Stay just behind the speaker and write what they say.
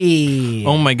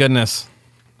Oh my goodness.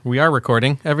 We are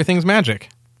recording. Everything's magic.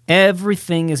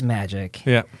 Everything is magic.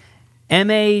 Yeah.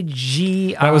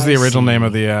 MAGIC. That was the original name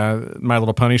of the My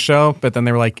Little Pony show, but then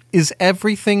they were like, is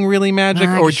everything really magic?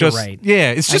 I or guess you're just right.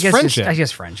 Yeah, it's just friendship. I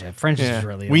guess friendship. Friendship is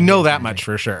really We know that magic. much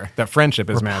for sure. That friendship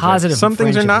is magic. Positive Some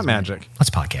things are friendship not is magic. Let's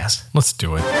podcast. Let's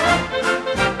do it.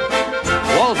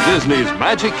 Walt Disney's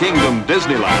Magic Kingdom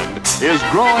Disneyland is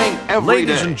growing every day.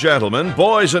 Ladies and gentlemen,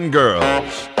 boys and girls,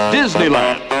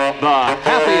 Disneyland, the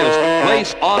happiest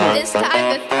place on earth. It's time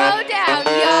to throw down,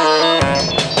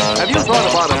 y'all. Have you thought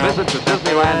about a visit to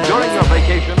Disneyland during your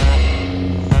vacation?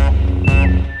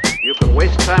 You can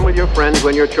waste time with your friends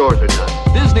when your chores are done.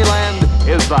 Disneyland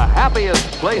is the happiest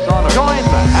place on earth. Join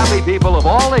the happy people of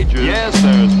all ages. Yes,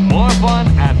 there's more fun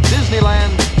at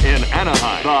Disneyland in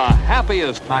Anaheim. The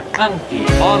happiest on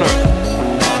earth.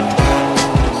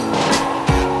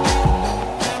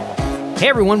 Hey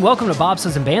everyone, welcome to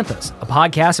Bobsleds and Banthas, a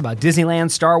podcast about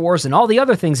Disneyland, Star Wars, and all the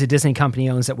other things the Disney company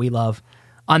owns that we love.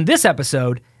 On this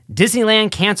episode, Disneyland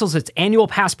cancels its annual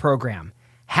pass program.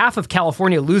 Half of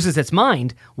California loses its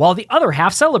mind, while the other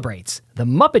half celebrates. The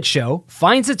Muppet Show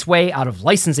finds its way out of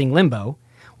licensing limbo.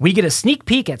 We get a sneak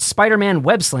peek at Spider-Man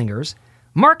Web Slingers.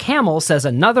 Mark Hamill says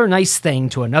another nice thing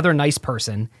to another nice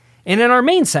person. And in our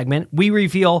main segment, we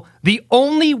reveal the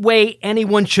only way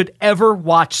anyone should ever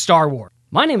watch Star Wars.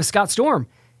 My name is Scott Storm,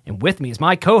 and with me is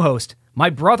my co-host, my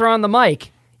brother on the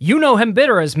mic. You know him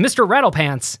better as Mr.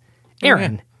 Rattlepants,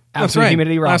 Aaron. That's right.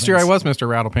 Humidity Last year I Robbins. was Mr.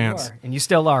 Rattlepants. And you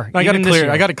still are. I got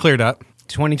it cleared up.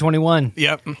 2021.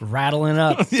 Yep. Rattling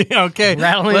up. Yeah, okay.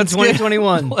 Rattling in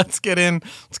 2021. Let's get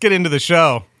into the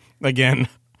show again.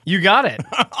 You got it.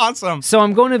 Awesome. So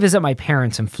I'm going to visit my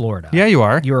parents in Florida. Yeah, you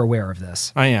are. You're aware of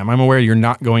this. I am. I'm aware you're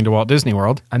not going to Walt Disney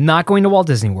World. I'm not going to Walt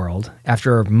Disney World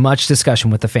after much discussion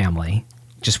with the family.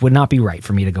 Just would not be right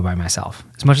for me to go by myself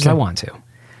as much as I want to.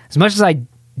 As much as I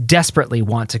desperately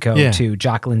want to go to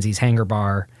Jock Lindsay's Hangar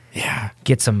Bar. Yeah.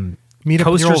 Get some Meet up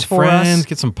with posters your old for friends, us.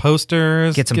 get some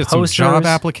posters, Get some job posters.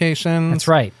 applications. That's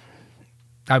right.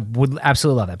 I would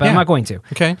absolutely love that, but I'm Yeah. not going to.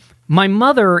 Okay. My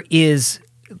mother is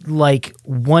like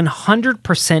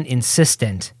 100%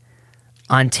 insistent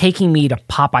on taking me to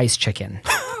Popeye's Chicken.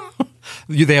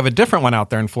 They have a different one out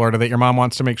there in Florida that your mom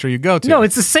wants to make sure you go to. No,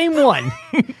 it's the same one.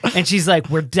 And she's like,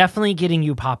 we're definitely getting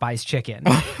you Popeye's Chicken.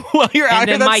 Well, you're out And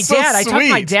here. then my That's so dad, I talked to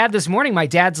my sweet. dad this morning. My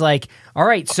dad's like, all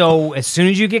right, so as soon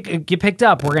as you get picked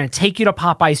up, we're going to take you to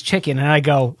Popeye's Chicken. And I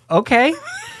go, okay.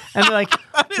 And they're like,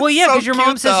 well, yeah, so because your mom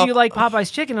cute, says though. you like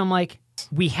Popeye's Chicken. I'm like,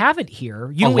 we have it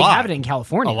here. You know, we lot. have it in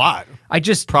California. A lot. I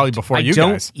just Probably before you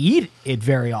don't guys. eat it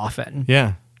very often.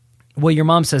 Yeah. Well, your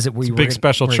mom says it. Big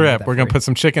special trip. We're going to put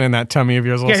some chicken in that tummy of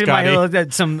yours, little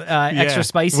Scotty. Some extra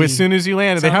spicy. As soon as you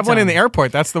land. They have one in the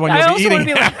airport. That's the one I you'll be also want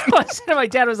eating. to be like, I said to my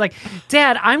dad, I was like,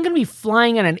 Dad, I'm going to be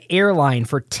flying on an airline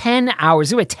for 10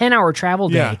 hours. Do a 10-hour travel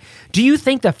day. Yeah. Do you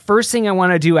think the first thing I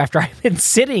want to do after I've been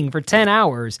sitting for 10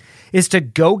 hours is to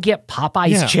go get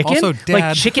Popeye's chicken? Also, like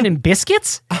Dad- chicken and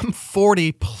biscuits? I'm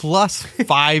 40 plus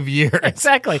 5 years.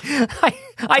 Exactly.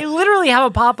 I literally have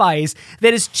a Popeyes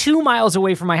that is 2 miles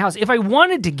away from my house. If I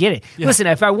wanted to get it, listen,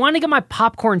 if I wanted to get my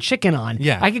popcorn chicken on,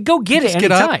 I could go get it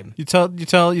Get up, anytime. you tell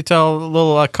a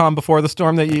little calm before the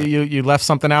storm that you left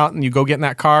something out and you go get in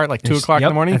that car at like 2 o'clock in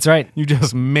the morning. That's right. You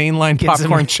just mainline Get some-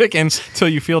 popcorn chicken till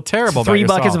you feel terrible about 3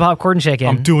 yourself. buckets of popcorn chicken.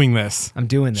 I'm doing this.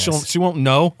 this. She won't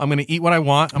know. I'm going to eat what I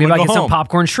want. I'm Maybe I going to get go some home.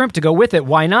 popcorn shrimp to go with it.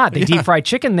 Why not? They deep fry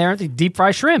chicken there. They deep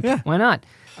fry shrimp. Yeah. Why not?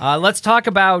 Let's talk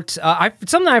about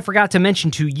something I forgot to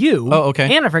mention to you. Oh,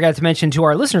 okay. And I forgot to mention to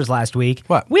our listeners last week.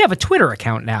 What? We have a Twitter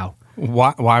account now.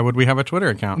 Why would we have a Twitter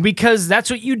account? Because that's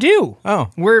what you do. Oh,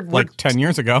 we're like 10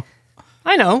 years ago.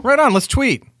 I know. Right on. Let's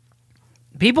tweet.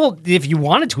 People, if you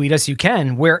want to tweet us, you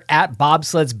can. We're at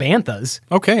Bobsleds Banthas.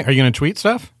 Okay. Are you going to tweet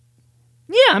stuff?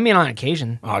 Yeah, I mean, on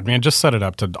occasion. Oh, man, just set it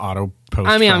up to auto post.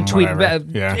 I mean, from I'm tweeting.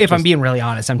 whatever. If I'm being really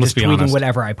honest, I'm let's just be tweeting honest.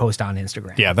 whatever I post on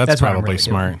Instagram. Yeah, that's what I'm probably really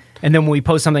smart. doing. And then when we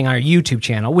post something on our YouTube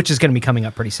channel, which is going to be coming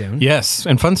up pretty soon. Yes,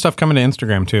 and fun stuff coming to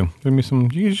Instagram too. Give me some.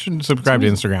 You should subscribe to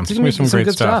Instagram. Give me some great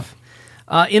good stuff.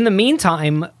 In the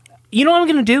meantime, you know what I'm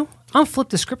going to do? I'm going to flip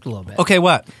the script a little bit. Okay,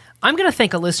 what? I'm going to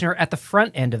thank a listener at the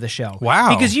front end of the show. Wow.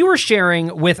 Because you were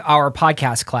sharing with our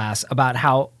podcast class about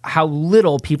how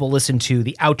little people listen to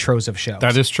the outros of shows.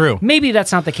 That is true. Maybe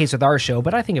that's not the case with our show,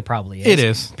 but I think it probably is. It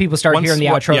is. People start hearing the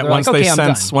outro, they're once like, okay, they I'm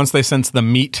sense, done. Once they sense the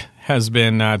meat has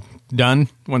been done,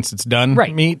 once it's done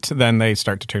Right. meat, then they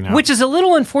start to tune out. Which is a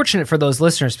little unfortunate for those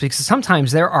listeners because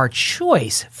sometimes there are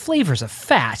choice flavors of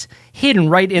fat hidden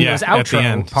right in those outro at the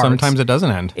end. parts. Sometimes it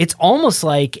doesn't end. It's almost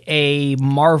like a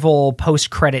Marvel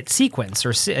post-credit sequence, or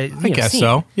I guess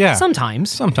so. Yeah.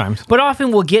 Sometimes, But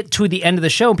often we'll get to the end of the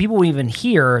show, and people won't even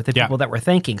hear the people that we're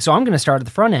thanking. So I'm going to start at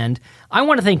the front end. I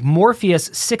want to thank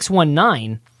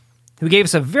Morpheus619, who gave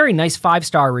us a very nice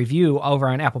 5-star review over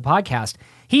on Apple Podcast.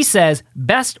 He says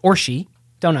best, or she,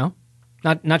 don't know,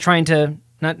 not trying to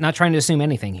assume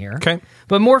anything here. Okay.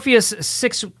 But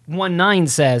Morpheus619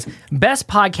 says best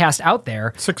podcast out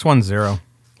there. 610.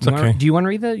 It's okay. Do you want to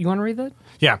read that? You want to read that?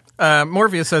 Yeah.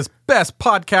 Morpheus says, best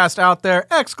podcast out there,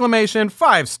 exclamation,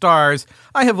 5 stars.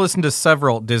 I have listened to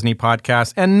several Disney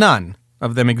podcasts, and none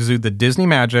of them exude the Disney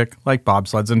magic like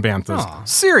Bobsleds and Banthas. Aw.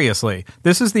 Seriously,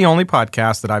 this is the only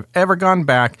podcast that I've ever gone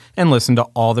back and listened to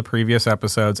all the previous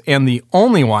episodes, and the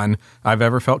only one I've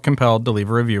ever felt compelled to leave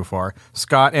a review for.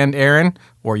 Scott and Aaron,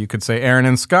 or you could say Aaron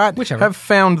and Scott, Whichever. have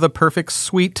found the perfect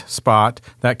sweet spot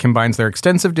that combines their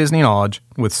extensive Disney knowledge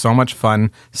with so much fun,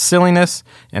 silliness,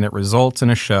 and it results in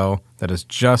a show that is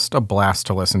just a blast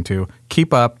to listen to.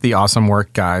 Keep up the awesome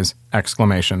work, guys!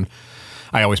 Exclamation.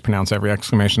 I always pronounce every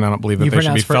exclamation. I don't believe that they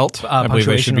should be felt. I believe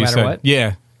they should be punctuation no said. matter what?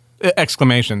 Yeah.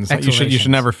 Exclamations. You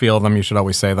should never feel them. You should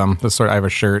always say them. I have a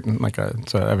shirt and I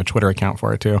have a Twitter account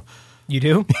for it too. You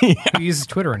do? Yeah. Who uses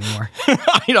Twitter anymore?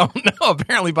 I don't know.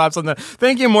 Apparently, Bob's on the.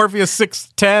 Thank you,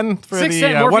 Morpheus610, for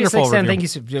the wonderful review. Thank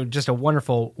you. Just a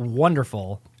wonderful,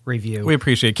 wonderful review. We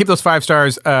appreciate it. Keep those 5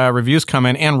 stars reviews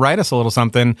coming and write us a little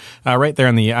something right there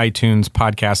in the iTunes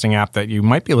podcasting app that you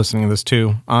might be listening to this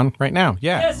to on right now.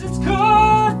 Yeah. Yes, it's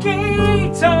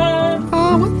cookie time.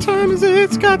 Oh, what time is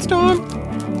it, Scott Storm?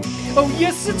 Oh,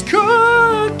 yes, it's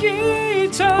cookie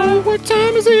time. Oh, what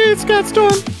time is it, Scott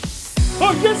Storm?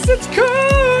 Oh, yes, it's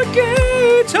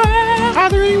cookie time. Are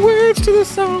there any words to the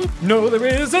song? No, there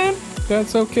isn't.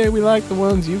 That's okay. We like the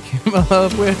ones you came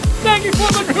up with. Thank you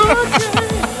for the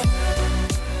cookie.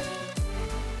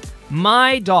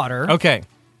 My daughter, Okay.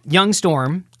 young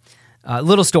Storm,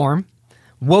 little Storm,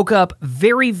 woke up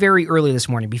very, very early this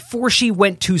morning before she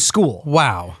went to school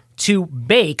Wow. to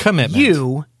bake Commitment.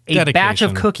 you a batch of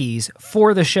Dedication. cookies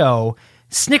for the show.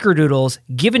 Snickerdoodles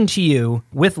given to you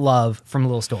with love from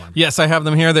Little Storm. Yes, I have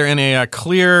them here. They're in a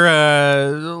clear,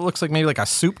 looks like maybe like a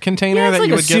soup container Yeah, it's that like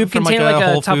you a would soup get from like container, a like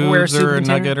a Whole Tupperware Foods soup or a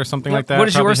container. Nugget or something Yep. like that. What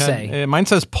does yours Probably say? Mine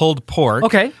says pulled pork.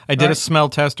 Okay. I did All a right. smell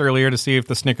test earlier to see if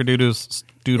the Snickerdoodles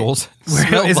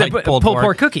smelled Is like it pulled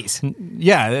pork cookies?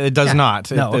 Yeah, it does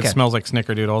not. No, It okay. smells like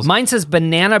Snickerdoodles. Mine says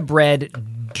banana bread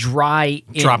dry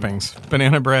in. Droppings.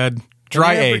 Banana bread.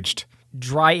 Dry aged.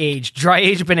 Dry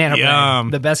aged banana Yum.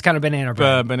 bread. The best kind of banana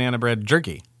bread. Banana bread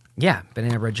jerky. Yeah,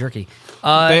 banana bread jerky.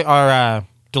 They are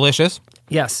delicious.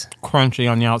 Yes.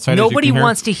 Crunchy on the outside. Nobody as you can hear.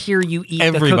 wants to hear you eat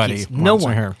Everybody the cookies. No wants to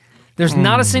one. hear. There's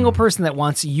not a single person that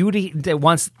wants to It's hear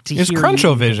you eat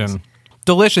Crunchovision.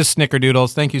 Delicious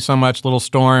Snickerdoodles. Thank you so much, Little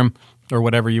Storm, or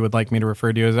whatever you would like me to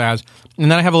refer to you as. And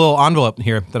then I have a little envelope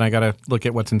here that I got to look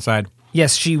at what's inside.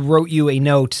 Yes, she wrote you a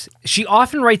note. She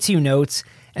often writes you notes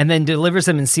and then delivers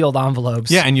them in sealed envelopes.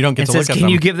 Yeah, and you don't get to says, look at "Can them."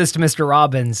 you give this to Mr.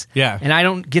 Robbins?" Yeah. And I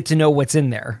don't get to know what's in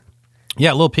there.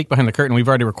 Yeah, a little peek behind the curtain. We've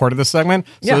already recorded this segment,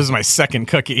 so Yeah. this is my second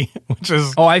cookie, which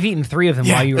is... Oh, I've eaten 3 of them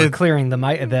Yeah, while you were it- clearing the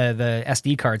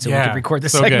SD card so we could record the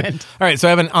so good. segment. All right, so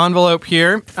I have an envelope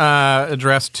here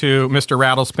addressed to Mr.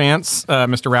 Rattlespants,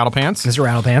 Mr. Rattlepants. Mr.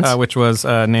 Rattlepants. Which was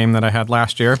a name that I had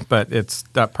last year, but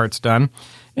that part's done.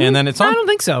 And then it's on... I don't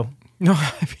think so. No,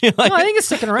 I feel like... No, I think it's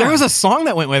sticking around. There was a song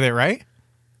that went with it, right?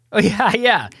 Oh,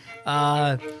 yeah.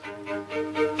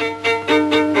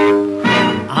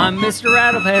 I'm Mr.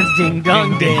 Rattlepants, ding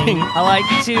dong ding. I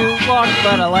like to walk,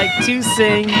 but I like to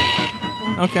sing.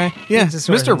 Okay. Yeah. It's just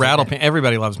sort of Mr. things like Rattlepants.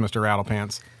 Everybody loves Mr.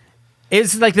 Rattlepants.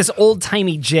 It's like this old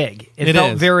timey jig. It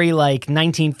felt is. very like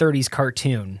 1930s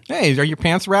cartoon. Hey, are your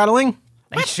pants rattling?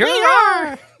 They sure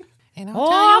are. And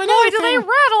Oh boy, do they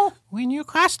rattle! When you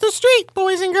cross the street,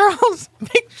 boys and girls,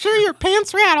 make sure your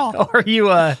pants rattle. Or are you?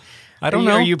 I don't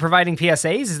know. Are you providing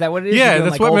PSAs? Is that what it is? Yeah, You're doing,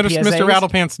 that's like, what old Mr. PSAs?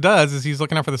 Rattlepants does, is he's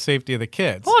looking out for the safety of the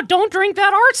kids. Oh, don't drink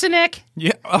that arsenic.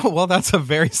 Yeah. Oh, well, that's a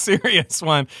very serious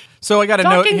one. So I got a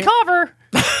note. Talking cover.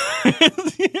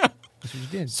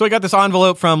 So I got this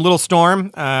envelope from Little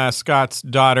Storm, Scott's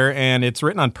daughter, and it's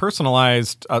written on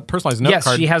personalized note Yes,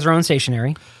 card she has her own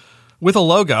stationery. with a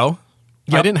logo.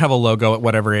 Yep. I didn't have a logo at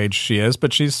whatever age she is,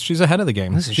 but she's ahead of the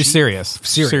game. Listen, She's serious.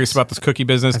 Serious about this cookie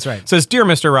business. That's right. It says, Dear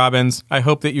Mr. Robbins, I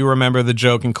hope that you remember the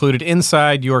joke included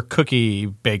inside your cookie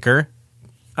baker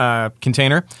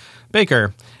container.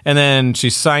 Baker. And then she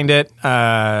signed it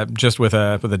just with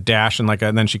a dash and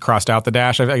and then she crossed out the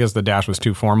dash. I guess the dash was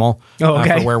too formal for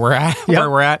where we're at. Where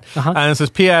we're at. Uh-huh. And it says,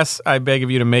 P.S. I beg of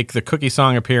you to make the cookie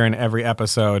song appear in every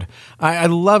episode. I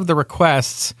love the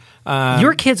requests.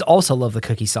 Your kids also love the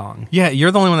cookie song. Yeah,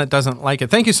 you're the only one that doesn't like it.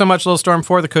 Thank you so much, Little Storm,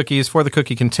 for the cookies, for the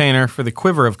cookie container, for the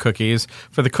quiver of cookies,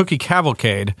 for the cookie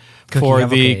cavalcade,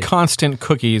 the constant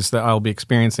cookies that I'll be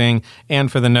experiencing,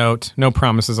 and for the note, no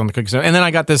promises on the cookies. And then I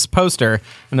got this poster,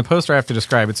 and the poster I have to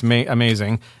describe. It's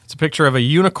amazing. It's a picture of a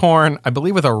unicorn, I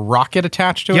believe with a rocket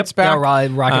attached to its back.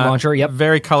 Rocket launcher, yep.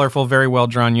 Very colorful, very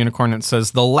well-drawn unicorn. It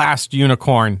says, The Last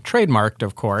Unicorn, trademarked,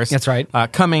 of course. That's right.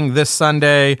 Coming this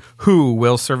Sunday, who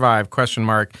will survive? ?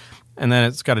 And then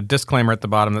it's got a disclaimer at the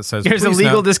bottom that says... There's a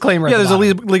legal disclaimer at the bottom. Yeah,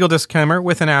 there's a legal disclaimer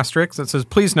with an asterisk that says,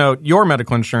 please note, your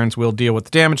medical insurance will deal with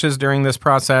the damages during this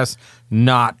process,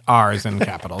 not ours in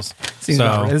capitals. Seems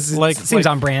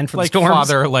on brand for the Storms. Like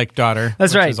father, like daughter.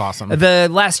 That's right. Which is awesome. The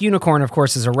Last Unicorn, of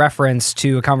course, is a reference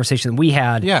to a conversation that we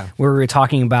had where we were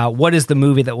talking about what is the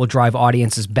movie that will drive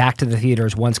audiences back to the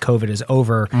theaters once COVID is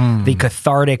over, the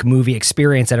cathartic movie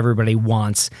experience that everybody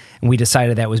wants. And we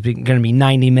decided that was going to be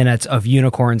 90 minutes of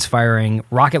unicorns firing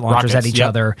rocket launchers at each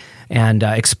other and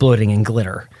exploding in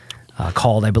glitter,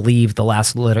 called, I believe, The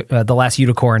Last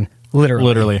Unicorn,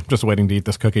 literally. Just waiting to eat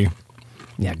this cookie.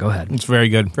 Yeah, go ahead. It's very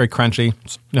good, very crunchy.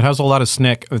 It has a lot of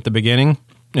snick at the beginning,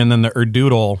 and then the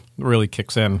erdoodle really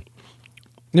kicks in.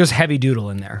 There's heavy doodle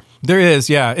in there. There is,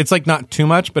 yeah. It's not too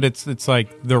much, but it's like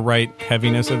the right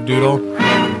heaviness of doodle.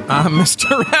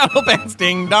 Mr. Rattleband's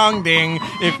ding dong ding.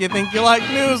 If you think you like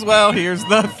news, well, here's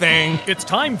the thing. It's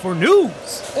time for news.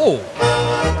 Oh.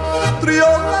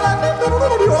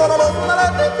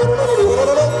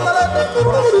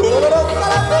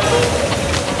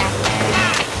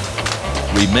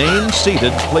 Remain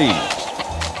seated, please.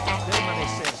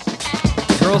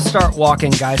 Girls start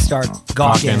walking, guys start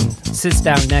gawking, sits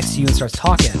down next to you and starts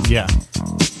talking. Yeah.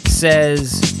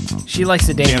 Says she likes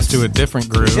to dance to a different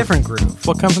groove.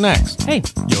 What comes next? Hey.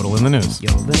 Yodel in the news.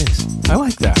 Yodel in the news. I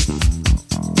like that.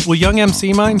 Will Young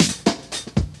MC mind?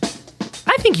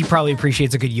 I think he probably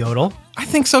appreciates a good yodel. I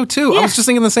think so too. Yeah. I was just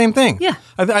thinking the same thing. Yeah.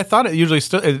 I thought it usually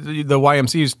the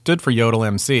YMC stood for Yodel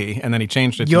MC, and then he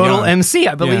changed it to Yodel Young. MC,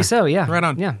 I believe so, yeah. Right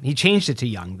on. Yeah, he changed it to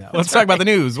Young, though. Let's talk about the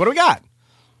news. What do we got?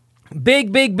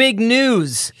 Big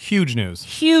news. Huge news.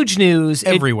 Huge news.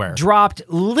 Everywhere. It dropped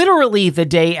literally the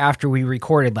day after we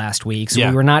recorded last week, so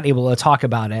we were not able to talk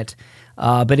about it.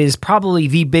 But it is probably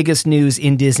the biggest news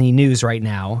in Disney news right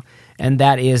now, and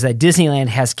that is that Disneyland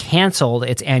has canceled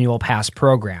its annual pass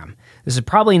program. This is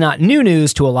probably not new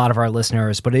news to a lot of our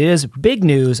listeners, but it is big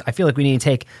news. I feel like we need to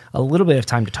take a little bit of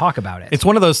time to talk about it. It's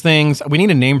one of those things, we need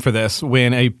a name for this,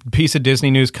 when a piece of Disney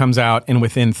news comes out and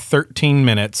within 13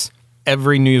 minutes,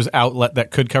 every news outlet that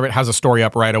could cover it has a story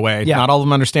up right away. Yeah. Not all of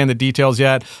them understand the details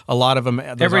yet. A lot of them,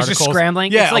 everybody's just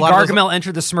scrambling. Yeah, it's like Gargamel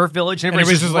entered the Smurf village and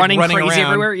everybody's just running crazy around.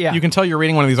 everywhere. Yeah. You can tell you're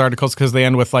reading one of these articles because they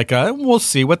end with we'll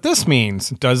see what this means.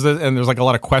 Does this? And there's a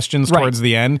lot of questions towards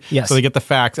the end. Yes. So they get the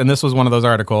facts. And this was one of those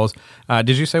articles.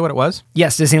 Did you say what it was?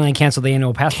 Yes, Disneyland canceled the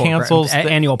annual pass program.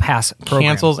 Annual pass program.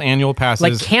 Cancels annual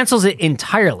passes. Cancels it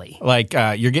entirely.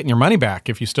 You're getting your money back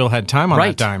if you still had time on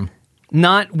that dime.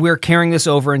 Not we're carrying this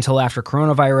over until after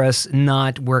coronavirus.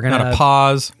 Not we're gonna not a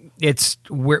pause. It's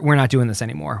we're not doing this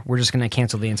anymore. We're just gonna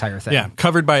cancel the entire thing. Yeah,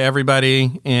 covered by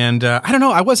everybody. And I don't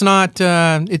know. I was not.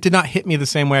 It did not hit me the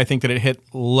same way I think that it hit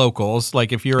locals.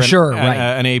 Like if you're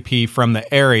an AP from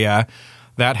the area,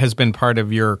 that has been part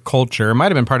of your culture. It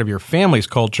might have been part of your family's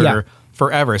culture.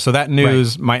 Forever. So that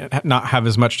news might not have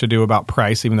as much to do about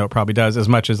price, even though it probably does, as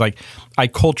much as I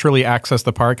culturally access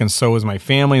the park, and so is my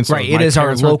family, and so is my it is our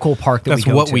parents. local park that we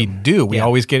go to. That's what we do. We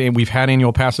always get in. We've had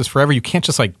annual passes forever. You can't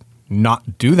just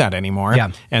not do that anymore.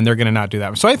 Yeah. And they're going to not do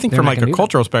that. So I think from a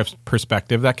cultural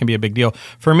perspective, that can be a big deal.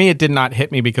 For me, it did not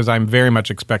hit me because I'm very much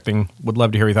expecting, would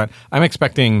love to hear your thought, I'm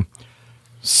expecting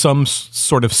some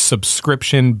sort of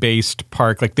subscription-based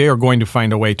park. They are going to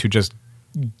find a way to just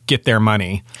get their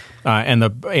money. And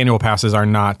the annual passes are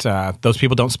not, those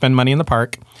people don't spend money in the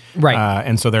park. Right.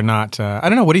 And so they're not, I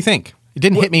don't know. What do you think? It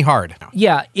didn't hit me hard.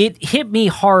 Yeah, it hit me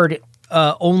hard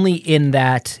only in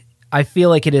that I feel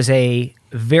like it is a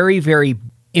very, very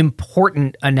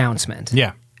important announcement.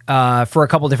 Yeah. For a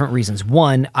couple different reasons.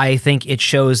 One, I think it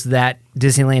shows that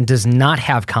Disneyland does not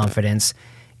have confidence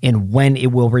in when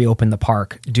it will reopen the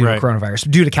park due to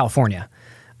coronavirus, due to California.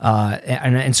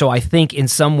 And so I think in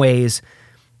some ways,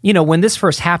 when this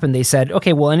first happened, they said,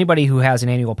 okay, well, anybody who has an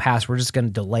annual pass, we're just going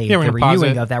to delay the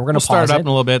renewing of that. We're going to pause start it up it in a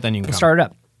little bit, then you can start it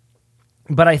up.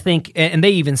 But I think, and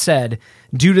they even said,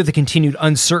 due to the continued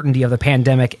uncertainty of the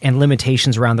pandemic and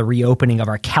limitations around the reopening of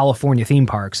our California theme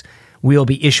parks, we'll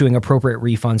be issuing appropriate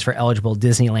refunds for eligible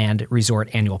Disneyland Resort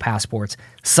annual passports,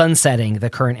 sunsetting the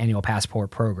current annual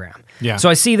passport program. Yeah. So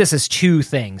I see this as two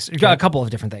things, a couple of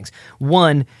different things.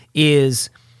 One is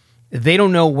they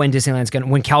don't know when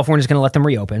when California's going to let them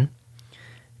reopen.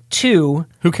 Two,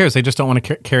 Who cares? They just don't want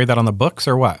to carry that on the books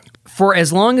or what? for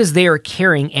as long as they are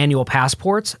carrying annual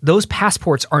passports, those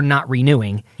passports are not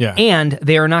renewing. Yeah. And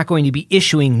they are not going to be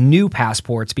issuing new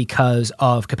passports because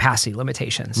of capacity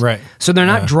limitations. Right. So they're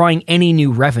not drawing any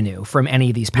new revenue from any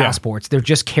of these passports. They're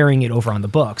just carrying it over on the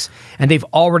books. And they've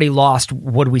already lost,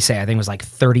 what did we say? I think it was like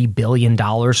 $30 billion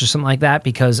or something like that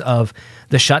because of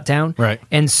the shutdown. Right.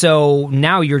 And so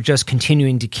now you're just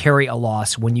continuing to carry a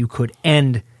loss when you could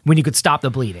stop the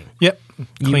bleeding. Yep.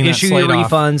 You issue your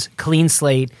refunds, clean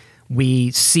slate.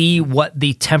 We see what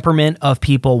the temperament of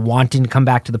people wanting to come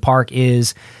back to the park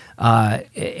is,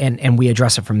 and we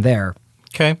address it from there.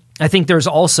 Okay. I think there's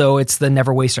also, it's the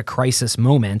never waste a crisis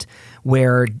moment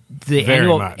where the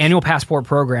annual passport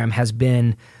program has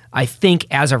been, I think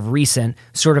as of recent,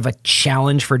 sort of a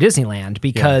challenge for Disneyland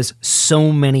because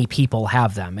so many people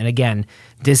have them. And again,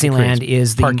 Disneyland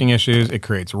is the parking issues. It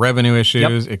creates revenue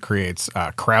issues. It creates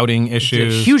crowding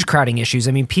issues. Huge crowding issues.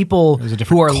 I mean, people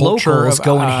who are locals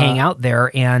go and hang out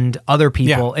there, and other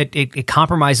people. Yeah. It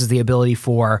compromises the ability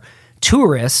for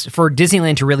tourists, for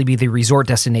Disneyland to really be the resort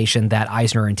destination that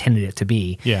Eisner intended it to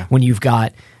be. Yeah. When you've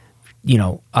got,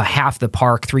 a half the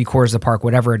park, 3/4 of the park,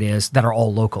 whatever it is, that are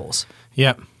all locals.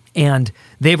 Yep. And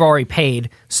they've already paid,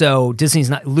 so Disney's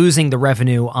not losing the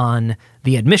revenue on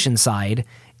the admission side,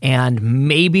 and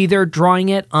maybe they're drawing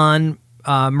it on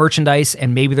merchandise,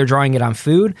 and maybe they're drawing it on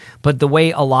food. But the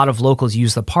way a lot of locals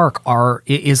use the park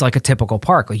is like a typical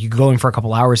park. Like you go in for a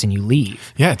couple hours and you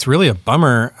leave. Yeah, it's really a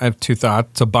bummer. I have two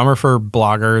thoughts. It's a bummer for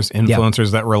bloggers,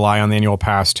 influencers that rely on the annual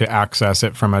pass to access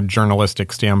it from a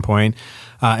journalistic standpoint.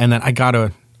 And then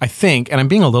I think, and I'm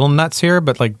being a little nuts here,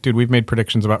 but like, dude, we've made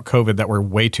predictions about COVID that were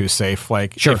way too safe.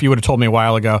 Like, if you would have told me a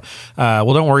while ago,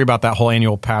 well, don't worry about that whole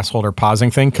annual pass holder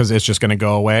pausing thing because it's just going to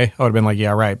go away, I would have been like,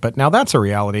 yeah, right. But now that's a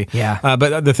reality. Yeah.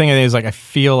 But the thing is, like, I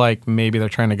feel like maybe they're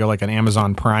trying to go like an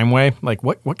Amazon Prime way. Like,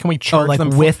 what can we charge them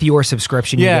for? With your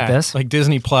subscription, you get this? Like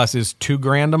Disney Plus is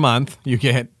 $2,000 a month. You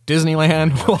get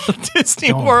Disneyland, Walt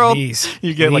Disney World.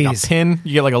 You get like a pin.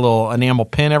 You get like a little enamel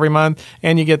pin every month,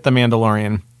 and you get The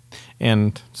Mandalorian.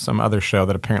 And some other show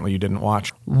that apparently you didn't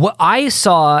watch. What I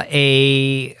saw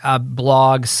a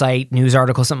blog site, news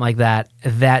article, something like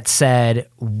that said,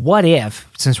 what if,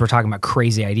 since we're talking about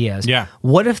crazy ideas,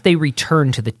 what if they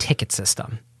return to the ticket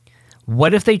system?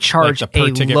 What if they charge like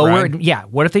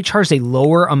what if they charged a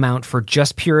lower amount for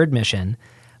just pure admission,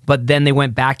 but then they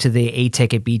went back to the A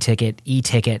ticket, B ticket, E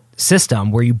ticket system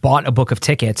where you bought a book of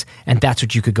tickets and that's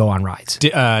what you could go on rides?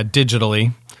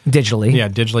 Digitally. Yeah,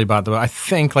 digitally bought the book. I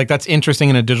think like that's interesting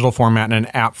in a digital format and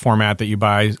an app format that you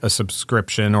buy a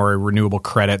subscription or renewable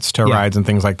credits to rides and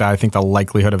things like that. I think the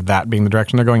likelihood of that being the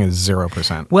direction they're going is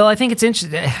 0%. Well, I think it's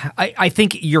interesting. I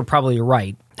think you're probably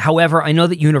right. However, I know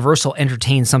that Universal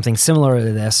entertained something similar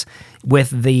to this with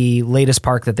the latest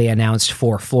park that they announced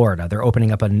for Florida. They're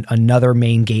opening up another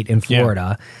main gate in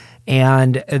Florida. Yeah.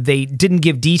 And they didn't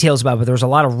give details about it, but there was a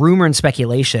lot of rumor and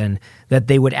speculation that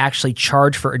they would actually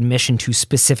charge for admission to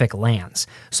specific lands.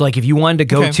 So like if you wanted to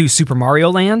go to Super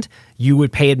Mario Land, you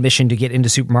would pay admission to get into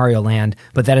Super Mario Land,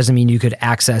 but that doesn't mean you could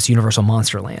access Universal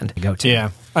Monster Land to go to. Yeah,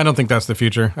 I don't think that's the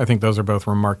future. I think those are both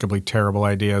remarkably terrible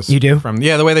ideas. You do?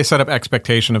 The way they set up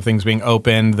expectation of things being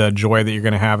open, the joy that you're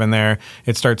going to have in there,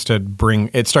 it starts to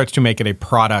make it a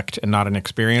product and not an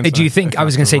experience. Do you think, I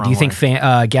was going to say, do you think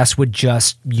guests would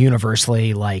just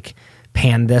universally like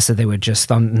pan this, that they would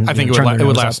just I think it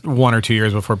would last 1 or 2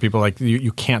 years before people like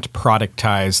you can't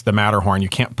productize the Matterhorn. You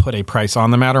can't put a price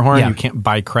on the Matterhorn. Yeah. You can't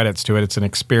buy credits to it. It's an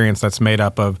experience that's made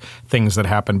up of things that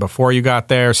happened before you got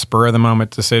there, spur of the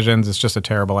moment decisions. It's just a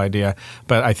terrible idea.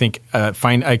 But I think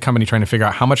find a company trying to figure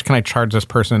out how much can I charge this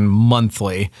person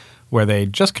monthly, where they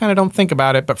just kind of don't think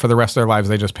about it, but for the rest of their lives,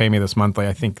 they just pay me this monthly.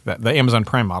 I think that the Amazon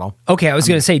Prime model. Okay, I was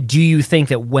going to say, do you think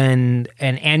that when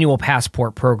an annual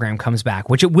passport program comes back,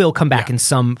 which it will come back in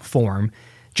some form,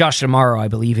 Josh D'Amaro, I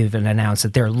believe, even announced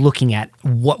that they're looking at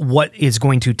what is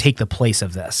going to take the place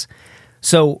of this.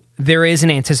 So there is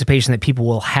an anticipation that people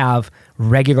will have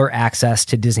regular access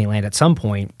to Disneyland at some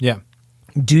point. Yeah.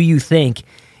 Do you think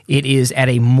it is at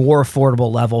a more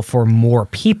affordable level for more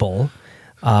people?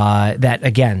 That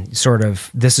again, sort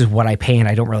of, this is what I pay and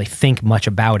I don't really think much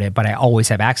about it, but I always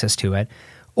have access to it?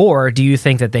 Or do you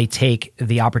think that they take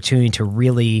the opportunity to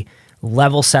really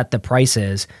level set the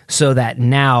prices so that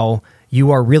now you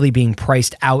are really being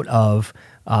priced out of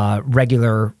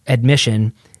regular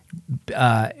admission,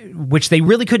 which they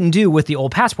really couldn't do with the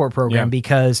old passport program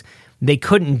because they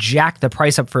couldn't jack the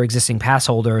price up for existing pass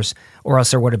holders, or else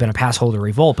there would have been a pass holder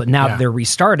revolt. But now that they're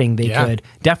restarting, they could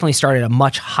definitely start at a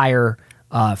much higher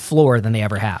floor than they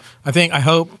ever have. I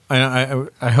hope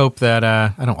that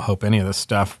I don't hope any of this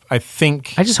stuff. I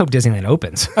just hope Disneyland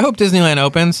opens. I hope Disneyland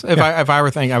opens. If I were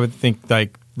thinking, I would think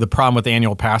like the problem with the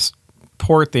annual passport,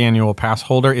 the annual pass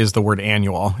holder, is the word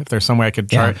annual. If there's some way I could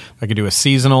try, if I could do a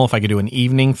seasonal, if I could do an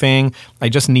evening thing, I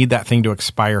just need that thing to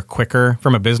expire quicker.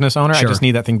 From a business owner, I just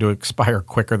need that thing to expire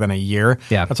quicker than a year.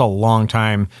 Yeah. That's a long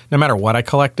time, no matter what I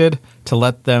collected, to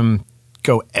let them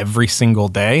go every single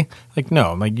day. Like,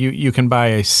 no, like you can buy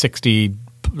a 60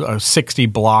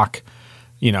 block,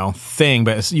 thing,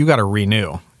 but you got to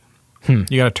renew. You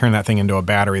got to turn that thing into a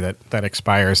battery that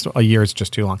expires. A year is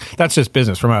just too long. That's just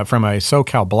business. From a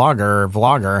SoCal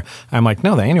vlogger, I'm like,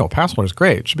 no, the annual pass holder is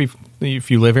great. It should be, if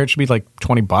you live here, it should be like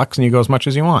 $20 and you go as much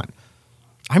as you want.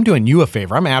 I'm doing you a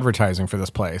favor. I'm advertising for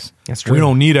this place. That's true. We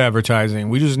don't need advertising.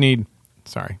 We just need.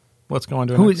 Sorry, let's go on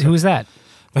to who is that?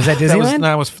 Was that Disneyland?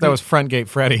 that was Front Gate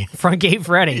Freddy. Front Gate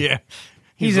Freddy. Yeah.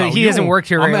 He hasn't worked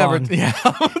here very long.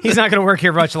 He's not going to work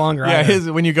here much longer.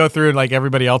 Yeah, when you go through, like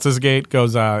everybody else's gate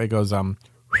goes, it goes.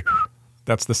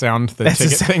 That's the sound the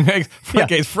ticket thing makes. Front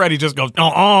Gate's Freddy just goes,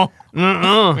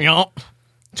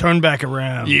 turn back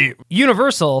around. Yeah.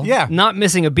 Universal, not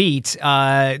missing a beat,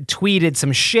 tweeted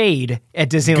some shade at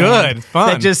Disneyland. Good, fun.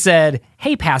 That just said,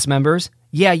 "Hey, pass members.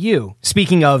 Yeah, you."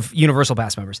 Speaking of Universal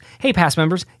Pass members. "Hey, pass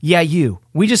members. Yeah, you.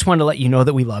 We just wanted to let you know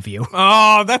that we love you."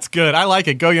 Oh, that's good. I like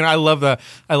it. Go, I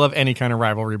love any kind of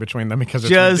rivalry between them because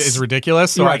it's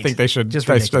ridiculous. So I think they should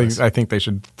I think they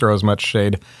should throw as much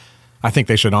shade. I think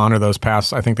they should honor those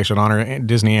passes. I think they should honor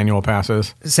Disney annual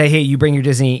passes. Say, hey, you bring your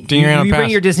Disney bring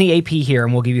your Disney AP here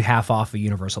and we'll give you half off a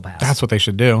Universal Pass. That's what they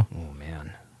should do. Oh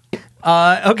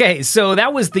man. Okay, so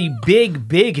that was the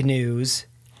big news.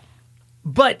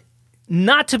 But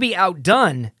not to be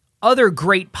outdone, other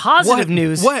great positive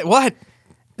news. What?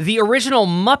 The original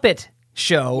Muppet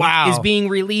show is being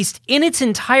released in its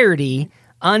entirety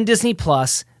on Disney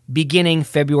Plus beginning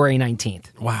February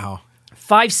 19th. Wow.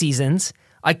 5 seasons.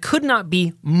 I could not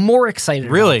be more excited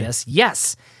about this.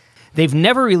 Yes. They've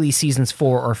never released seasons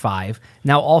 4 or 5.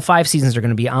 Now all 5 seasons are going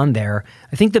to be on there.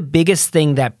 I think the biggest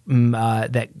thing that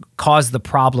caused the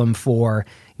problem for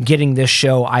getting this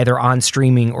show either on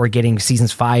streaming or getting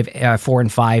seasons 4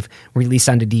 and 5 released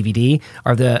onto DVD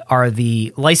are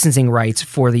the licensing rights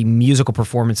for the musical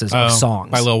performances of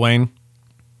songs by Lil Wayne,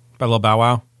 by Lil Bow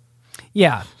Wow.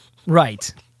 Yeah,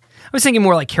 right. I was thinking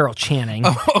more like Carol Channing.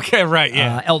 Oh, okay, right,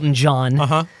 yeah. Elton John.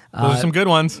 Those are some good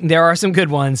ones. There are some good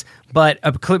ones, but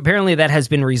apparently that has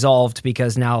been resolved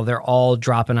because now they're all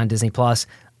dropping on Disney Plus.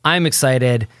 I'm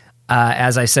excited.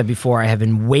 As I said before, I have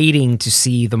been waiting to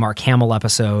see the Mark Hamill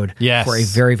episode for a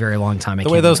very, very long time. The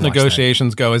way those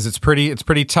negotiations go is it's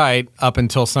pretty tight up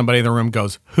until somebody in the room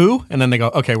goes, "Who?" And then they go,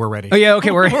 "Okay, we're ready." Oh yeah,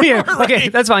 okay, we're okay,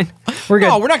 that's fine. We're good.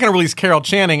 No, we're not going to release Carol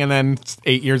Channing, and then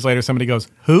 8 years later somebody goes,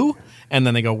 "Who?" And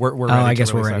then they go, "We're ready." I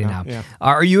guess we're ready now. Yeah.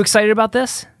 Are you excited about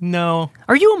this? No.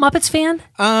 Are you a Muppets fan?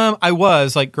 I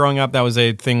was, like, growing up. That was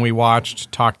a thing we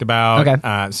watched, talked about.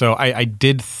 Okay. So I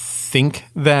did think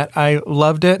that I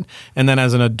loved it, and then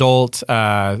as an adult,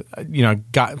 got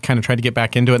kind of tried to get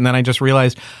back into it, and then I just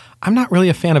realized I'm not really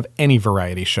a fan of any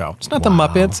variety show. It's not the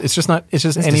Muppets. It's just not. It's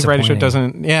just That's any variety show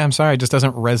doesn't. Yeah, I'm sorry. It just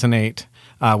doesn't resonate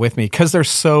with me because they're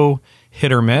so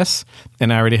hit or miss,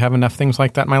 and I already have enough things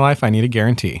like that in my life. I need a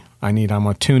guarantee. I'm going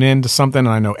to tune in to something, and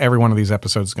I know every one of these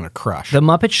episodes is going to crush. The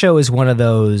Muppet Show is one of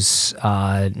those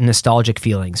nostalgic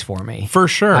feelings for me. For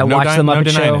sure. I watch the Muppet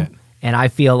Show, and I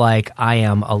feel like I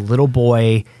am a little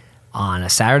boy on a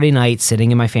Saturday night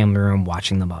sitting in my family room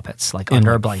watching the Muppets, like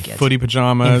under a blanket. Footy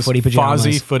pajamas.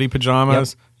 Fozzie footy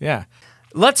pajamas. Yep. Yeah.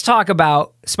 Let's talk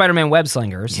about Spider-Man Web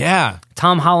Slingers. Yeah.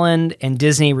 Tom Holland and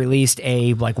Disney released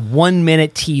a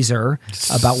 1-minute teaser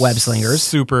about Web Slingers.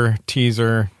 Super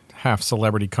teaser, half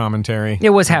celebrity commentary.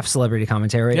 It was half celebrity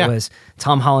commentary. Yeah. It was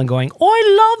Tom Holland going,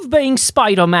 "I love being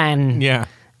Spider-Man." Yeah.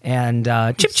 And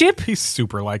Chip Chip. He's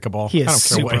super likable. He is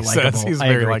I don't care what he says. He's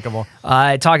very likable.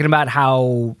 Talking about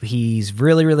how he's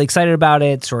really, really excited about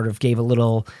it, sort of gave a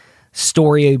little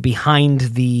story behind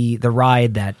the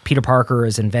ride that Peter Parker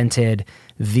has invented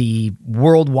the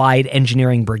Worldwide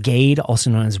Engineering Brigade,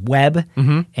 also known as WEB,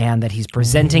 and that he's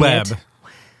presenting it.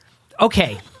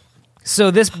 Okay, so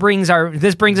this brings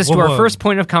us to our first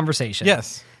point of conversation.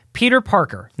 Yes. Peter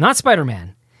Parker, not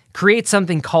Spider-Man, creates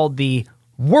something called the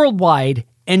Worldwide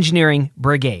Engineering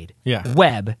Brigade,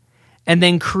 WEB, and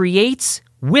then creates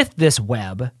with this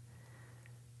WEB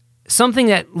something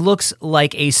that looks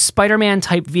like a Spider-Man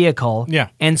type vehicle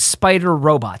and spider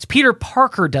robots. Peter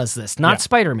Parker does this, not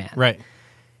Spider-Man. Right.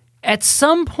 At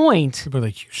some point... People are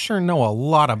like, you sure know a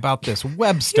lot about this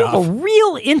web You stuff. have a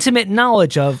real intimate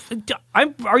knowledge of...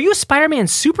 Are you a Spider-Man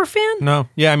super fan? No.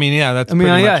 Yeah, that's pretty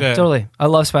much it. Totally. I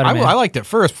love Spider-Man. I liked it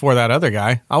first before that other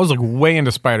guy. I was like way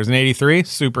into spiders. In 83,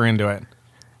 super into it.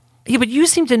 Yeah, but you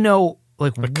seem to know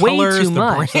like the way colors, too the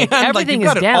much. brand, Like, everything you've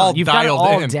got is it down. all You've got it dialed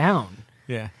all in. down.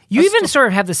 Yeah. You even sort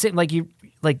of have the same,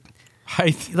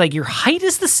 height. Like your height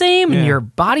is the same, and your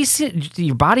body I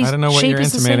don't know what you're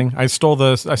intimating. I stole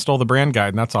the brand guide,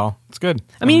 and that's all. It's good.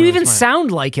 I mean, you even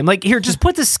sound like him. Like, here, just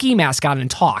put the ski mask on and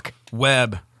talk.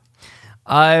 Web.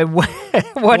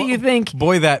 What do you think?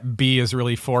 Boy, that B is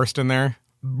really forced in there.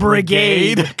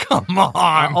 Brigade. Come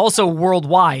on. Also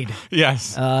worldwide.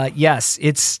 Yes. Yes.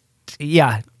 It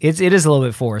is a little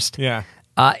bit forced. Yeah.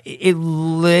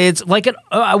 It's like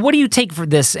what do you take for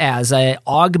this as a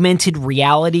augmented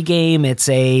reality game? It's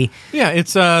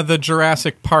the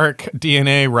Jurassic Park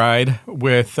DNA ride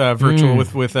with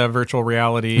virtual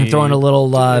reality. You're throwing a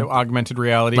little augmented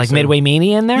reality, like Midway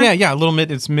Mania in there. Yeah, a little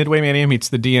It's Midway Mania meets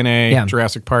the DNA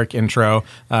Jurassic Park intro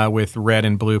with red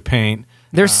and blue paint.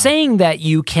 They're saying that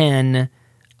you can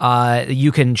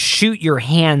shoot your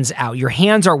hands out. Your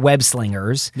hands are web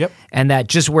slingers. Yep. And that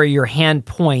just where your hand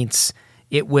points,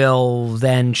 it will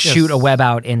then shoot a web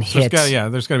out and hit.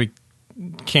 There's got to be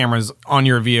cameras on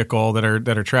your vehicle that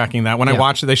are tracking that. When I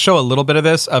watch it, they show a little bit of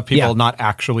this of people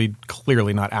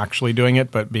clearly not actually doing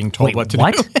it, but being told what to do.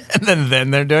 And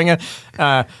then they're doing it.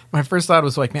 My first thought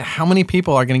was like, man, how many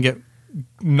people are going to get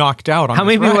knocked out on How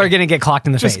many people ride? are going to get clocked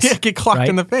in the face? Just get clocked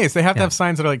in the face. They have to have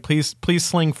signs that are like, please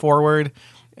sling forward.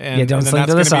 And, don't and then sling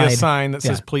that's to the going to be side. a sign that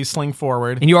says, please sling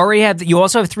forward. And you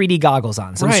also have 3D goggles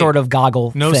on, some sort of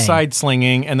goggle No thing. side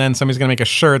slinging. And then somebody's going to make a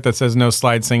shirt that says no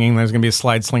slide slinging. There's going to be a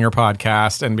slide slinger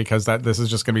podcast. And because this is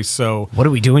just going to be so... What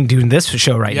are we doing this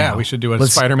show right now? Yeah, we should do a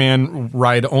Spider-Man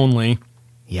ride only.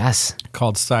 Yes.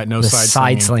 Called side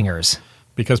side slingers.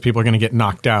 Because people are going to get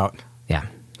knocked out. Yeah.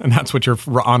 And that's what your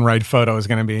on-ride photo is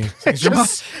going to be. Is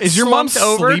your mom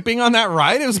sleeping on that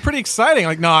ride? It was pretty exciting.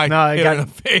 Like, I hit her in the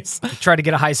face. Tried to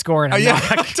get a high score. And I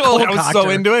was so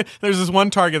into it. There's this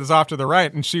one target that's off to the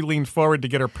right, and she leaned forward to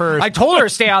get her purse. I told her to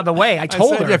stay out of the way. I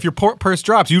told her. Yeah, if your purse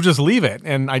drops, you just leave it.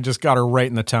 And I just got her right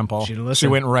in the temple. She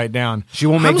went right down. She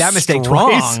won't make that mistake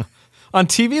twice. On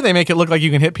TV, they make it look like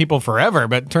you can hit people forever,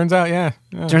 but it turns out,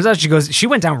 Turns out she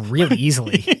went down really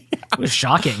easily. It was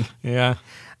shocking. Yeah.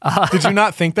 Did you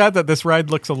not think that this ride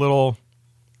looks a little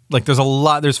like there's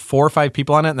 4 or 5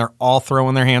 people on it and they're all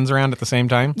throwing their hands around at the same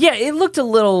time? Yeah, it looked a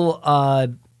little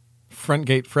Front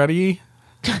Gate Freddy,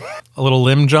 a little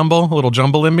limb jumble, a little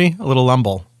jumble limby, a little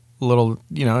lumble. A little,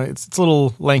 it's a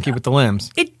little lanky with the limbs.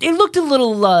 It looked a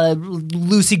little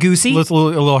loosey-goosey. A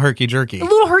little herky-jerky. A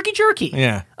little herky-jerky.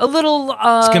 Yeah. A little...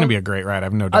 it's going to be a great ride, I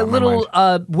have no doubt in my mind. A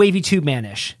little wavy tube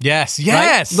man-ish. Yes.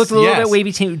 Right? Looked a little bit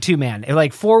wavy tube man.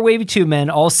 Like 4 wavy tube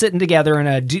men all sitting together in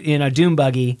a doom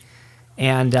buggy.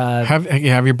 And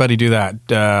have your buddy do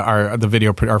that. Our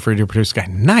video producer guy,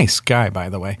 nice guy, by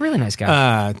the way, really nice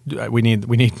guy. We need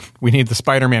the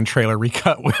Spider-Man trailer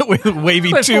recut with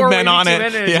wavy tube men on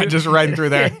it. Yeah, just riding through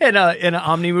there in an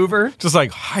Omni mover. Just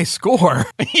like high score,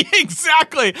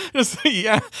 exactly.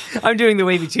 I'm doing the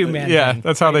wavy tube man. Yeah,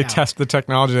 that's how they test the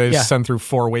technology. They just send through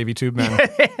 4 wavy tube men.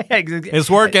 It's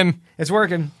working. It's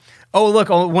working. Oh look,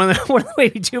 one of the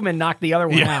wavy tube men knocked the other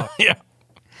one out. Yeah.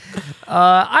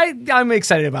 I'm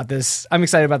excited about this.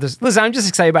 Listen, I'm just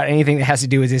excited about anything that has to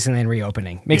do with Disneyland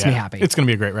reopening. Makes me happy. It's going to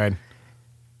be a great ride.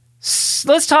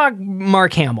 Let's talk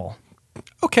Mark Hamill.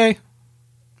 Okay.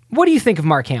 What do you think of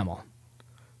Mark Hamill?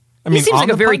 He seems like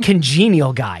a very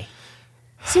congenial guy.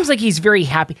 Seems like he's very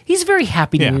happy. He's very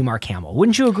happy to be Mark Hamill.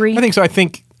 Wouldn't you agree? I think so. I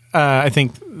think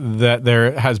that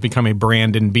there has become a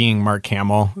brand in being Mark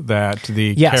Hamill, that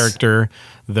the character,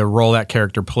 the role that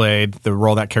character played, the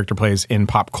role that character plays in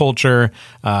pop culture.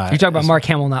 You're talking about Mark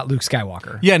Hamill, not Luke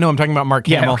Skywalker. Yeah, no, I'm talking about Mark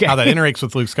Hamill, how that interacts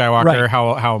with Luke Skywalker,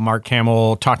 how Mark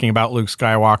Hamill talking about Luke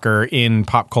Skywalker in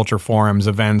pop culture forums,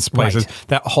 events, places,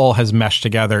 that whole has meshed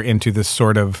together into this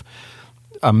sort of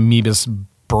amoebus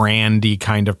brandy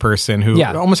kind of person who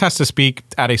almost has to speak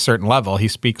at a certain level. He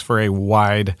speaks for a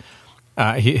wide...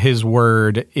 his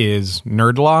word is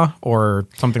nerd law or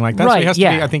something like that. Right, so he has to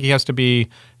be, I think he has to be,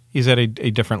 he's at a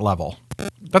different level.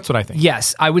 That's what I think.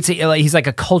 Yes, I would say he's like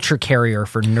a culture carrier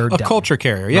for nerddom. A culture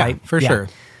carrier, for sure.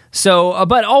 So,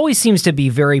 but always seems to be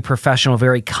very professional,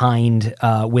 very kind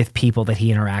with people that he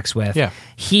interacts with. Yeah.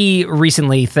 He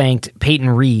recently thanked Peyton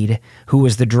Reed, who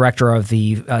was the director of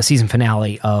the season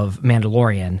finale of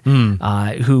Mandalorian.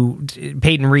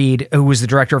 Peyton Reed, who was the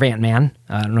director of Ant-Man.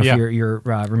 I don't know if you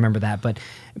remember that, but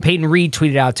Peyton Reed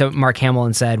tweeted out to Mark Hamill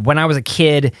and said, "When I was a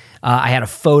kid, I had a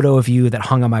photo of you that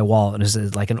hung on my wall. It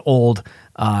was like an old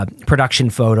production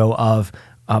photo of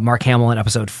Mark Hamill in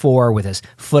episode 4 with his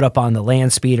foot up on the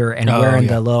land speeder and wearing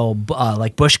the little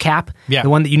like bush cap, the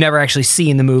one that you never actually see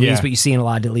in the movies, but you see in a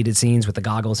lot of deleted scenes with the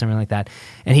goggles and everything like that."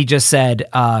 And he just said,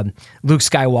 "Luke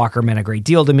Skywalker meant a great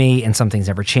deal to me, and some things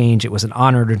never change. It was an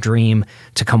honor to dream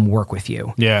to come work with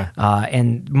you." Yeah.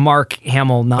 And Mark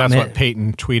Hamill, That's what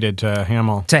Peyton tweeted to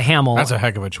Hamill. That's a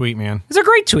heck of a tweet, man. It's a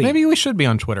great tweet. Maybe we should be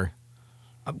on Twitter.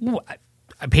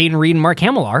 Peyton Reed and Mark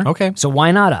Hamill are. Okay. So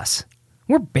why not us?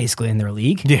 We're basically in their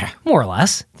league. Yeah. More or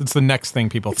less. It's the next thing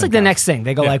people think It's like the of. next thing.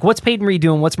 They go like, what's Peyton Reed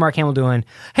doing? What's Mark Hamill doing?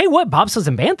 Hey, what? Bobsleds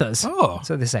and Banthas. Oh.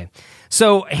 So they say.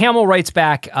 So Hamill writes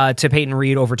back to Peyton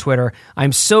Reed over Twitter,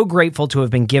 "I'm so grateful to have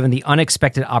been given the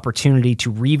unexpected opportunity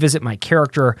to revisit my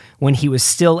character when he was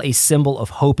still a symbol of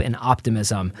hope and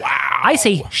optimism." Wow. I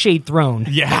say shade thrown.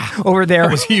 Yeah. Over there.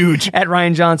 That was huge. At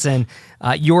Ryan Johnson.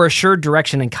 "Your assured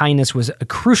direction and kindness was a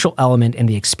crucial element in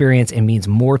the experience and means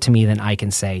more to me than I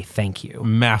can say. Thank you."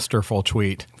 Masterful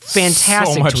tweet.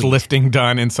 Fantastic So much tweet. lifting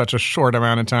done in such a short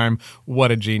amount of time.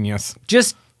 What a genius.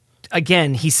 Just,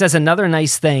 again, he says another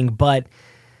nice thing, but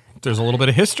there's a little bit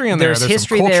of history in there. There's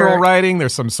history some cultural there. writing.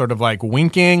 There's some sort of like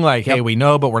winking, like, hey, we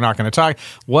know, but we're not going to talk.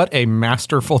 What a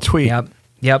masterful tweet.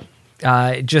 Yep.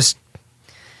 Just,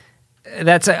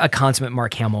 that's a consummate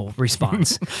Mark Hamill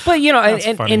response. But, you know,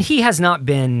 and he has not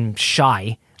been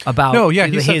shy about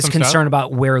his concern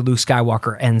about where Luke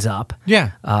Skywalker ends up.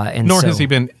 Yeah. Nor has he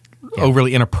been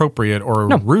overly inappropriate or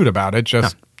rude about it.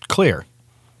 Just clear.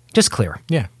 Just clear.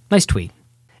 Yeah. Nice tweet.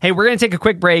 Hey, we're going to take a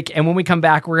quick break, and when we come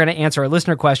back, we're going to answer a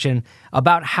listener question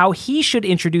about how he should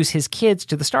introduce his kids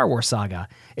to the Star Wars saga.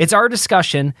 It's our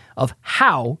discussion of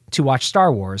how to watch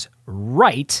Star Wars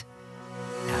right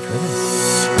after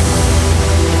this.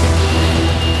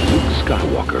 Luke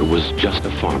Skywalker was just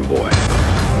a farm boy.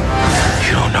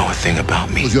 You don't know a thing about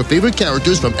me. With your favorite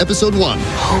characters from episode 1.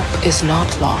 Hope is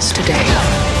not lost today.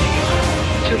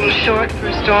 Too little short for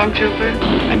a stormtrooper.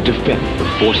 And defend the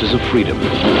forces of freedom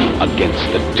against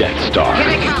the Death Star.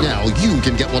 Now you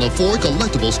can get one of 4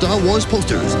 collectible Star Wars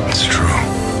posters. That's true.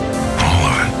 All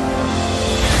of it.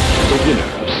 The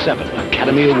winner of 7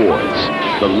 Academy Awards.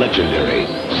 The legendary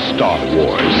Star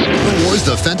Wars. Star Wars: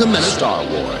 The Phantom Menace. Star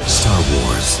Wars. Star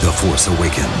Wars: The Force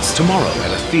Awakens. Tomorrow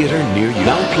at a theater near you.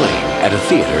 Now playing at a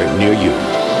theater near you.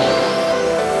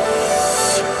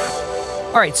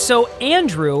 All right, so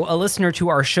Andrew, a listener to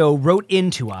our show, wrote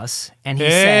into us, and he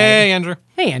said... Hey, Andrew.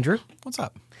 Hey, Andrew. What's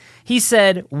up? He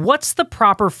said, "What's the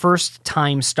proper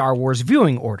first-time Star Wars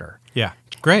viewing order?" Yeah,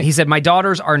 great. He said, "My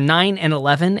daughters are 9 and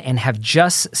 11 and have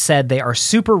just said they are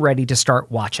super ready to start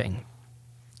watching."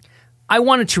 I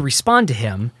wanted to respond to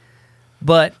him,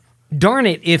 but darn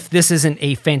it if this isn't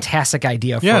a fantastic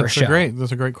idea for a show.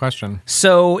 That's a great question.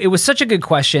 So it was such a good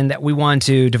question that we wanted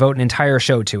to devote an entire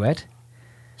show to it.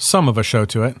 Some of a show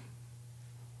to it.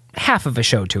 Half of a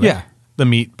show to it. Yeah, the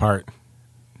meat part.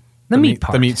 The meat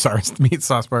part. The meat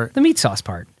sauce part. The meat sauce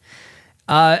part.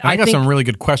 I got some really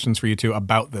good questions for you too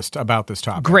about this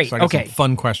topic. Great. So I got okay. some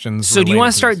fun questions. So do you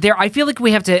want to start there? I feel like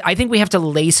we have to. I think we have to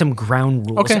lay some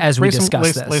ground rules as we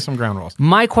discuss this. Lay some ground rules.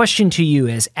 My question to you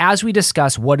is, as we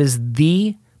discuss what is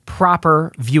the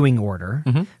proper viewing order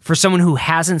for someone who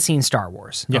hasn't seen Star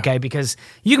Wars, okay? Because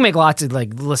you can make lots of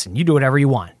listen, you do whatever you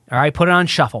want. All right, put it on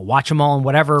shuffle, watch them all in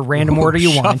whatever random order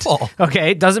you want.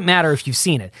 Okay, it doesn't matter if you've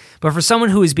seen it. But for someone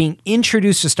who is being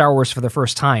introduced to Star Wars for the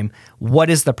first time, what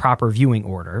is the proper viewing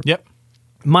order? Yep.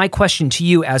 My question to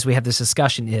you as we have this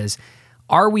discussion is,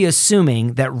 are we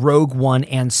assuming that Rogue One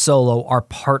and Solo are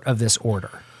part of this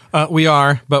order? We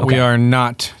are, but we are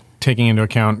not taking into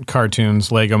account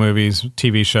cartoons, Lego movies,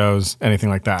 TV shows, anything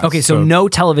like that. Okay, so no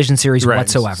television series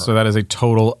whatsoever. So that is a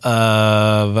total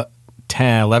of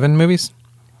 11 movies?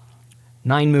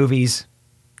 9 movies,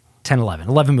 10, 11.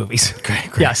 11 movies. Great.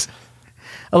 Yes.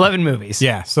 11 movies.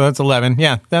 Yeah, so that's 11.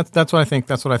 Yeah, that's what I think.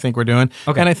 That's what I think we're doing.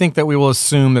 Okay. And I think that we will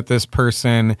assume that this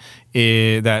person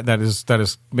that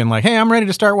has been like, hey, I'm ready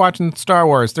to start watching Star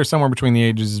Wars. They're somewhere between the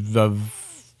ages of...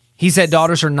 He said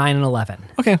daughters are 9 and 11.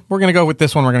 Okay, we're going to go with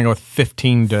this one. We're going to go with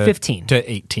 15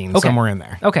 to 18, okay. somewhere in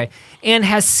there. Okay. And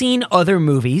has seen other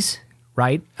movies,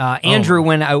 right? Andrew,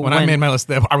 when I made my list,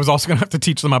 I was also going to have to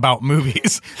teach them about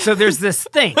movies. So there's this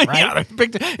thing, right? Yeah,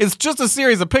 it's just a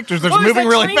series of pictures. They're moving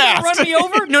really fast. Run me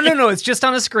over? No. It's just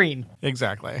on a screen.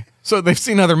 Exactly. So they've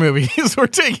seen other movies. We're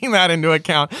taking that into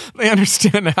account. They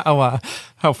understand how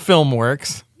film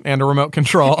works and a remote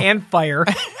control and fire.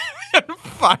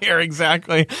 Fire,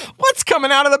 exactly. What's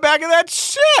coming out of the back of that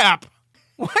ship?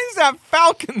 Why is that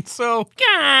Falcon so...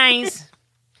 Guys,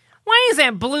 why is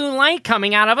that blue light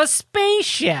coming out of a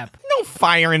spaceship? No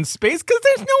fire in space because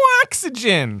there's no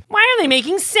oxygen. Why are they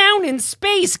making sound in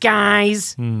space,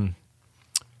 guys?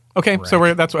 Okay, correct.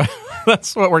 So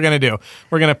that's what we're gonna do.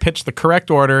 We're gonna pitch the correct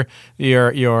order.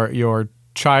 Your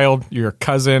child, your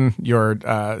cousin, your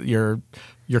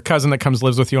cousin that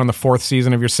lives with you on the 4th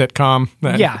season of your sitcom.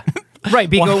 Yeah. Right,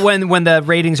 because when the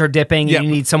ratings are dipping, you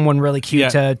need someone really cute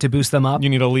to boost them up. You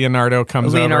need a Leonardo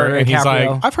over, and he's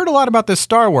like, I've heard a lot about this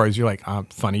Star Wars. You're like,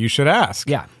 funny you should ask.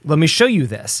 Yeah, let me show you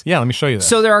this. Yeah, let me show you this.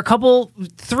 So there are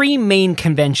 3 main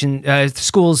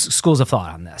schools of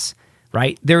thought on this,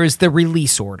 right? There is the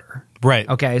release order. Right.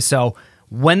 Okay, so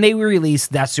when they release,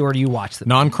 that's the order you watch them.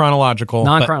 Non-chronological,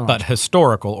 but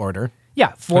historical order.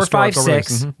 Yeah, 4, 5,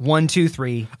 6, 1, 2,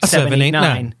 3, 7, 8,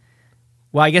 9.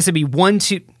 Well, I guess it'd be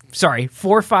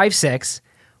 4, 5, 6,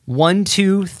 1,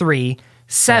 2, 3,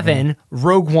 7,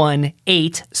 Rogue One,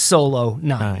 8, Solo,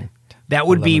 9. That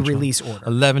would 11, be 12, release order.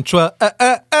 11,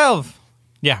 12.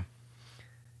 Yeah.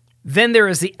 Then there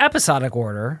is the episodic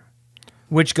order,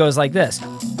 which goes like this. 1,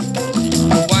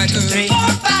 2, 3, 4,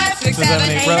 5, 6, 7,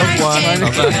 8, Rogue One,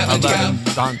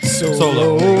 11,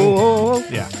 Solo.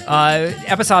 Yeah.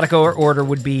 Episodic order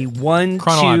would be 1,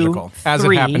 chronological, 2, 3. As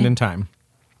it happened in time.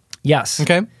 Yes.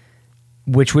 Okay.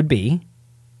 Which would be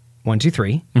 1, 2,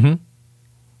 3.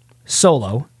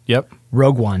 Solo. Yep.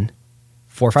 Rogue One.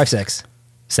 4, 5, 6,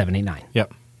 7, 8, 9.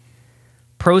 Yep.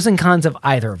 Pros and cons of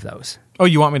either of those. Oh,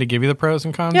 you want me to give you the pros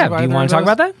and cons? Yeah. Do you want to talk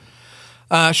about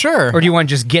that? Sure. Or do you want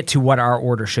to just get to what our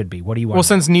order should be? What do you want? Well,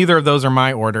 since neither of those are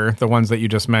my order, the ones that you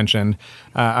just mentioned,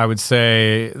 I would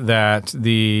say that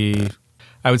the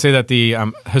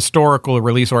historical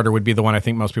release order would be the one I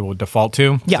think most people would default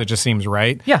to. Yeah. It just seems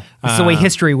right. Yeah. It's the way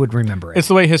history would remember it. It's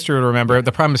the way history would remember it.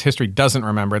 The problem is history doesn't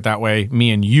remember it that way.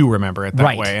 Me and you remember it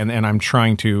that way. And I'm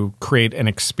trying to create an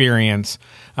experience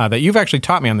that you've actually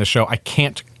taught me on this show. I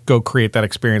can't go create that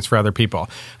experience for other people.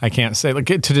 I can't say,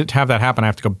 to have that happen, I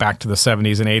have to go back to the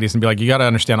 70s and 80s and be like, you got to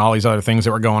understand all these other things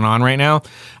that were going on right now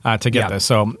to get this.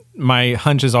 So my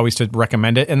hunch is always to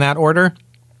recommend it in that order.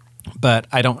 But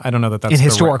I don't know that that's in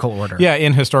historical order. Yeah,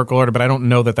 in historical order, but I don't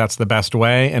know that that's the best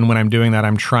way. And when I'm doing that,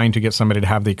 I'm trying to get somebody to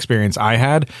have the experience I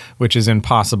had, which is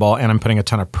impossible, and I'm putting a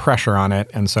ton of pressure on it.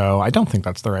 And so I don't think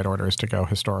that's the right order, is to go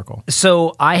historical.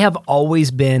 So I have always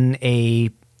been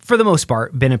for the most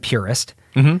part, been a purist,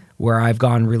 where I've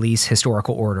gone release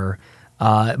historical order.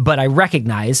 But I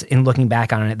recognize, in looking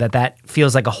back on it, that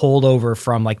feels like a holdover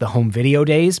from like the home video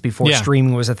days before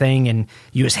streaming was a thing, and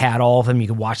you just had all of them. You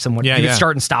could watch them. You could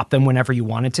start and stop them whenever you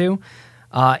wanted to.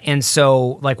 And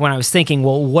so, like when I was thinking,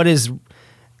 well, what is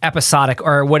episodic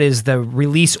or what is the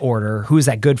release order? Who is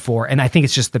that good for? And I think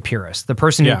it's just the purist, the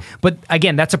person. But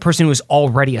again, that's a person who is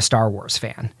already a Star Wars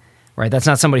fan, right? That's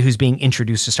not somebody who's being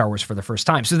introduced to Star Wars for the first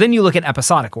time. So then you look at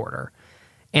episodic order,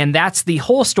 and that's the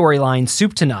whole storyline,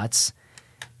 soup to nuts.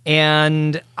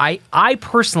 And I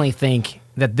personally think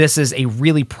that this is a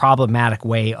really problematic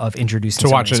way of introducing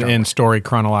to watch it in story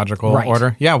chronological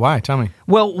order. Yeah, why? Tell me.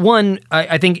 Well, one,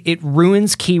 I think it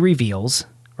ruins key reveals,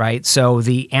 right? So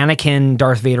the Anakin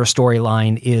Darth Vader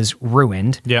storyline is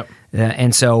ruined. Yep.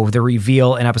 And so the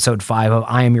reveal in episode 5 of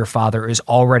I Am Your Father is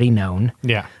already known.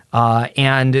 Yeah.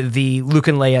 And the Luke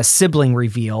and Leia sibling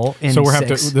reveal in so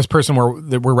this person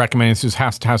we're recommending this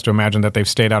has to imagine that they've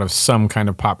stayed out of some kind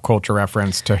of pop culture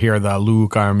reference to hear the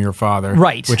Luke, I am your father,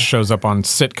 right? Which shows up on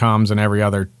sitcoms and every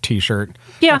other T-shirt.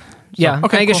 Yeah. Yeah,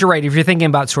 okay, I guess you're right. If you're thinking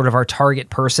about sort of our target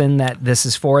person that this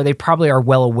is for, they probably are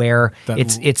well aware that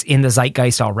it's in the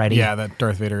zeitgeist already. Yeah, that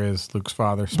Darth Vader is Luke's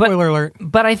father. Spoiler alert.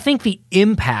 But I think the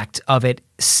impact of it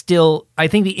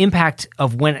the impact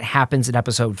of when it happens in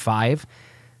episode 5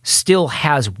 still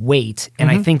has weight. And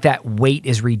I think that weight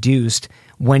is reduced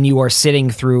when you are sitting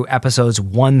through episodes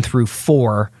 1 through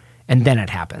 4 and then it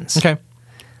happens. Okay.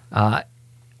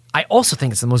 I also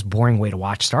think it's the most boring way to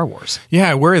watch Star Wars. Yeah,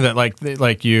 I worry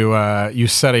that you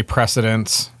set a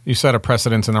precedence. You set a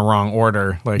precedence in the wrong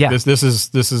order. This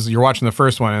is you're watching the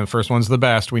first one, and the first one's the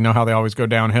best. We know how they always go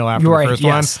downhill after the first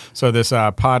one. So this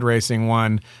pod racing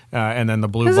one, and then the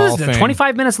blue ball thing.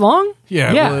 25 minutes long?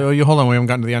 Yeah. Well, you hold on. We haven't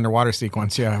gotten to the underwater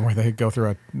sequence. Yeah, where they go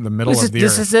through the middle of the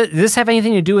earth. Does this have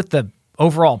anything to do with the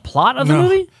overall plot of the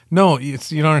movie? No, you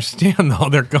don't understand, though.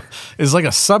 It's like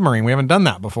a submarine. We haven't done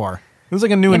that before. It was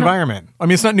like a new environment. I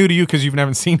mean, it's not new to you because you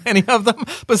haven't seen any of them,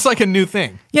 but it's like a new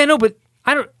thing. Yeah, no, but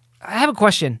I have a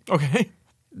question. Okay.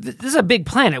 This is a big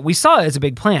planet. We saw it as a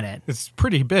big planet. It's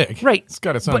pretty big. Right. It's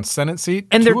got its own Senate seat,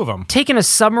 and two of them. Taking a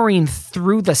submarine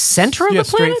through the center of the planet?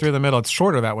 Yeah, straight through the middle. It's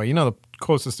shorter that way. You know, the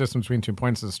closest distance between 2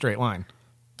 points is a straight line.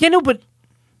 Yeah, no, but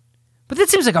that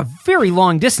seems like a very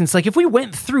long distance. Like if we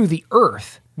went through the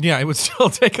Earth. Yeah, it would still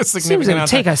take a significant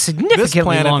amount of time. This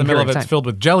planet long in the middle of period it's filled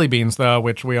with jelly beans, though,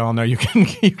 which we all know you can.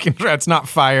 It's not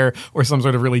fire or some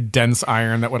sort of really dense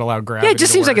iron that would allow gravity. Yeah, it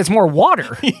just seems like it's more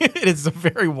water. It is a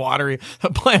very watery. The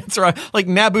planets are like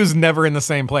Naboo's never in the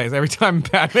same place. Every time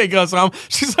Padme goes home,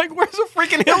 she's like, "Where's the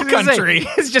freaking hill country?"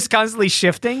 It's just constantly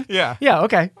shifting. Yeah. Yeah.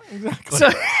 Okay.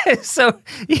 Exactly. So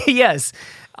yes,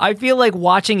 I feel like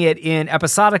watching it in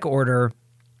episodic order.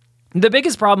 The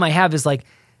biggest problem I have is like,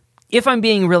 if I'm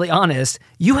being really honest,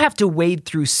 you have to wade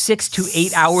through 6 to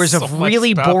 8 hours of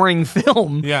really boring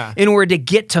film in order to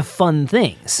get to fun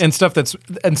things. And stuff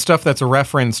that's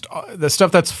referenced, the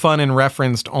stuff that's fun and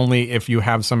referenced only if you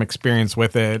have some experience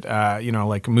with it,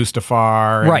 like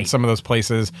Mustafar and some of those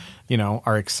places,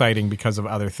 are exciting because of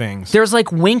other things. There's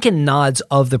like wink and nods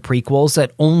of the prequels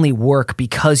that only work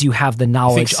because you have the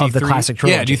knowledge of the classic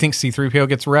trilogy. Yeah, do you think C-3PO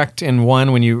gets wrecked in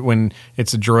one when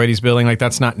it's a droid he's building? Like,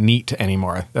 that's not neat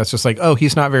anymore. That's just like, oh,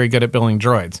 he's not very good at building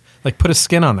droids. Like, put a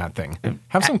skin on that thing.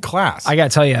 Have some class. I gotta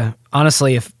tell you,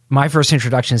 honestly, if my first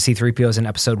introduction to C-3PO is in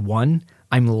episode 1,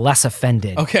 I'm less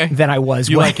offended than I was.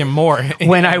 You like him more.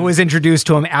 When I was introduced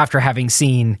to him after having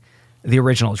seen the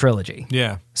original trilogy.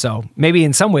 Yeah. So maybe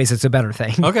in some ways it's a better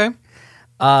thing. Okay.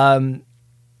 I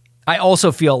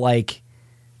also feel like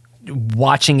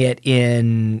watching it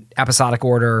in episodic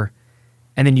order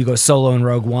and then you go Solo and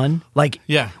Rogue One. Like,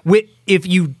 because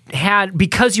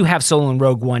you have Solo and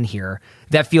Rogue One here,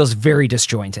 that feels very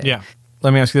disjointed. Yeah.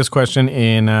 Let me ask you this question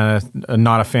in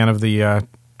not a fan of the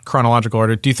chronological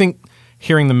order. Do you think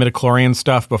hearing the midichlorian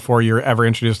stuff before you're ever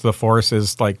introduced to the Force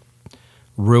is like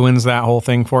ruins that whole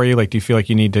thing for you? Like, do you feel like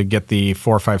you need to get the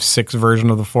 4, 5, 6 version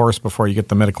of the Force before you get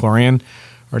the midichlorian?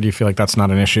 Or do you feel like that's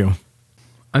not an issue?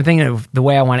 I'm thinking of the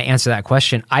way I want to answer that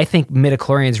question. I think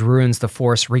midichlorians ruins the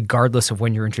Force regardless of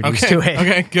when you're introduced to it.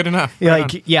 Okay, good enough.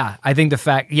 I think the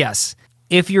fact, yes.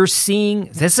 If you're seeing,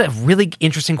 this is a really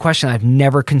interesting question I've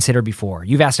never considered before.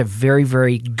 You've asked a very,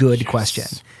 very good question.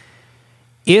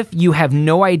 If you have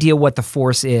no idea what the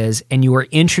Force is and you are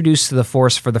introduced to the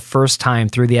Force for the first time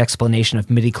through the explanation of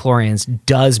midichlorians,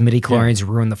 does midichlorians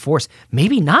ruin the Force?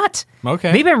 Maybe not.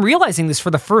 Okay. Maybe I'm realizing this for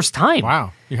the first time.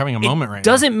 Wow. You're having a moment right now.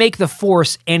 Doesn't make the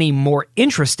Force any more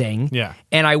interesting. Yeah.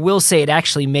 And I will say it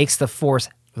actually makes the Force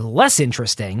less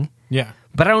interesting. Yeah.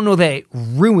 But I don't know that it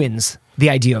ruins the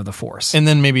idea of the Force. And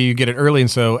then maybe you get it early, and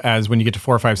so as when you get to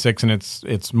 4, 5, 6 and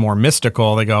it's more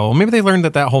mystical, they go, well, maybe they learned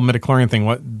that whole midichlorian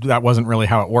thing, that wasn't really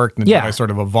how it worked, and the Jedi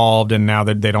sort of evolved, and now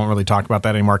that they don't really talk about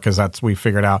that anymore because we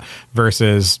figured out,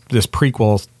 versus this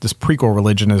prequel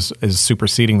religion is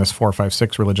superseding this 4, 5,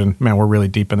 6 religion. Man, we're really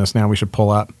deep in this now. We should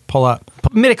pull up.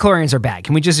 Midichlorians are bad.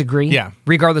 Can we just agree? Yeah.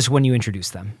 Regardless of when you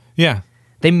introduce them. Yeah.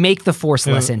 They make the Force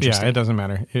less interesting. Yeah, it doesn't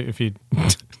matter. If you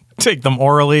take them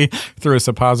orally through a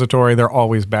suppository, they're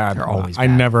always bad. They're always bad.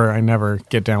 I never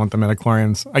get down with the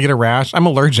midichlorians. I get a rash. I'm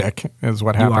allergic is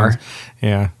what happens. You are?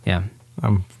 Yeah. Yeah.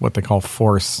 I'm what they call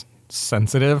Force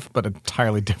sensitive, but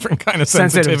entirely different kind of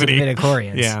sensitivity. Sensitive to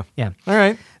midichlorians. Yeah. Yeah. All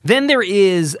right. Then there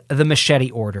is the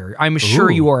Machete Order. I'm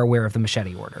sure you are aware of the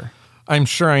Machete Order. I'm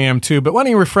sure I am too, but why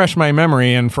don't you refresh my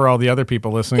memory? And for all the other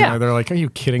people listening, they're like, are you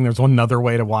kidding? There's another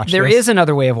way to watch this? There is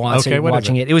another way of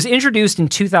watching it. It was introduced in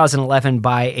 2011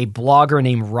 by a blogger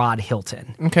named Rod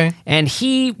Hilton. Okay. And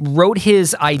he wrote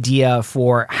his idea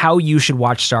for how you should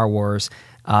watch Star Wars.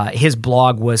 His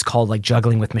blog was called like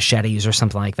Juggling with Machetes or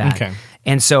something like that. Okay.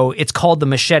 And so it's called the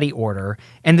Machete Order.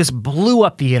 And this blew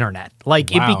up the internet.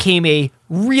 Like it became a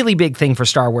really big thing for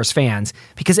Star Wars fans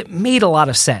because it made a lot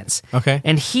of sense. Okay.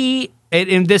 And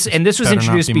this was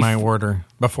introduced before my order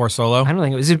before Solo. I don't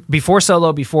think it was before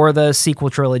Solo, before the sequel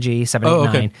trilogy 7,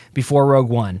 8, 9, before Rogue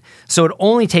One. So it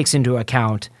only takes into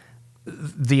account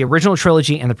the original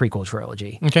trilogy and the prequel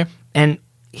trilogy. Okay. And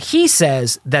he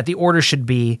says that the order should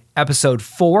be episode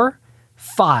 4,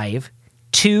 5,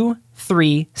 2,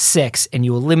 3, 6, and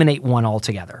you eliminate 1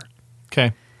 altogether.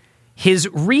 Okay. His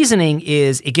reasoning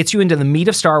is it gets you into the meat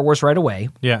of Star Wars right away.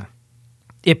 Yeah.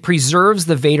 It preserves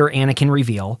the Vader-Anakin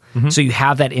reveal, so you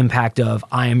have that impact of,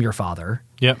 I am your father.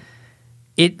 Yep.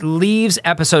 It leaves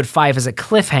episode 5 as a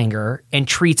cliffhanger and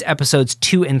treats episodes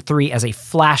 2 and 3 as a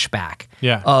flashback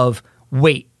of,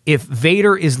 wait, if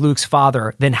Vader is Luke's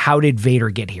father, then how did Vader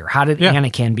get here? How did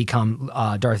Anakin become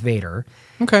Darth Vader?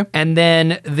 Okay. And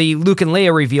then the Luke and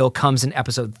Leia reveal comes in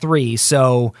episode 3.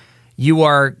 So you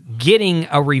are getting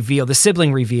a reveal, the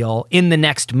sibling reveal, in the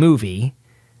next movie.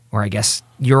 Or I guess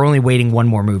you're only waiting one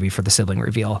more movie for the sibling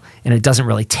reveal, and it doesn't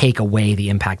really take away the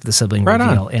impact of the sibling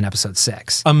reveal in episode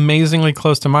 6. Amazingly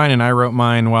close to mine, and I wrote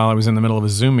mine while I was in the middle of a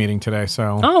Zoom meeting today.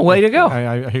 So, way to go!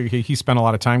 He spent a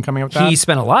lot of time coming up with that. He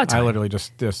spent a lot of time. I literally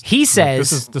just he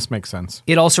says this makes sense.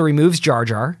 It also removes Jar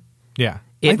Jar. Yeah,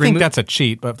 I think that's a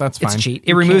cheat, but that's fine. It's a cheat.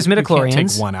 It removes midichlorians. You can't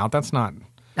take one out. That's not.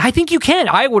 I think you can.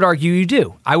 I would argue you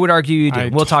do.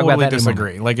 We'll talk about that.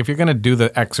 Disagree. Like if you're going to do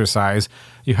the exercise,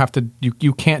 you have to.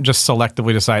 You can't just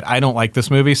selectively decide I don't like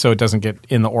this movie, so it doesn't get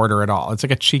in the order at all. It's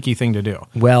like a cheeky thing to do.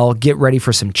 Well, get ready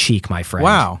for some cheek, my friend.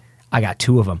 Wow, I got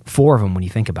 2 of them, 4 of them when you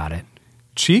think about it.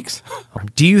 Cheeks?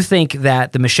 Do you think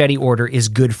that the machete order is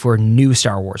good for new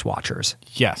Star Wars watchers?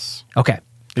 Yes. Okay.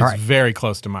 It's all right. very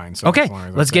close to mine. So okay.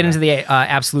 Let's get into the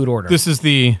absolute order. This is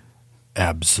the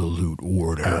absolute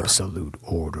order. Absolute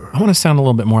order. I want to sound a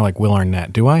little bit more like Will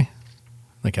Arnett. Do I?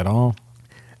 Like at all?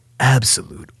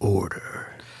 Absolute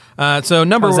order. So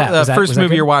first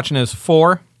movie you're watching is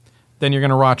 4. Then you're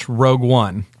going to watch Rogue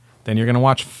One. Then you're going to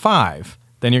watch 5.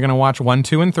 Then you're going to watch 1,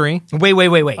 2, and 3.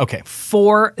 Wait. Okay.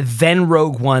 4, then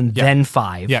Rogue One, then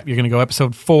 5. Yeah, you're going to go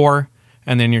episode 4,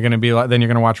 and then you're going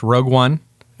to watch Rogue One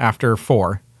after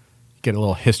 4. Get a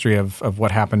little history of what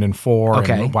happened in 4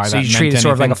 and why that meant anything. So you treat it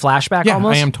sort of like a flashback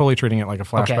almost? Yeah, I am totally treating it like a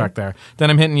flashback there.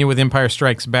 Then I'm hitting you with Empire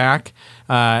Strikes Back,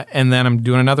 and then I'm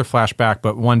doing another flashback,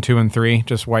 but 1, 2, and 3,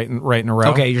 just right in a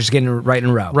row. Okay, you're just getting right in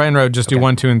a row. Right in a row, just do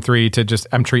 1, 2, and 3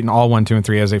 I'm treating all 1, 2, and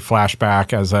 3 as a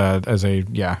flashback, as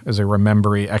a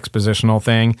remembery expositional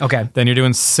thing. Okay. Then you're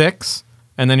doing 6,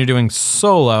 and then you're doing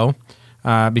Solo,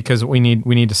 because we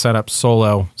need to set up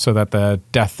Solo so that the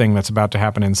death thing that's about to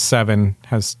happen in 7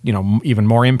 has even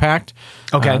more impact.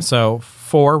 Okay. So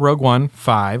 4 Rogue One,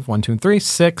 5 1, 2, and 3,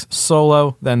 6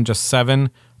 Solo, then just 7.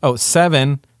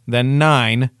 7, then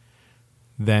 9,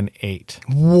 then 8.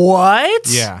 What?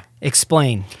 Yeah.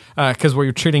 Explain. Because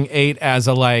we're treating 8 as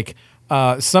a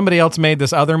somebody else made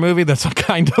this other movie that's a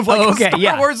kind of like a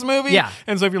Star Wars movie. Yeah.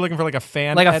 And so if you're looking for like a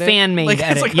fan edit, edit, a fan-made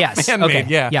edit. It's like yes. a fan-made,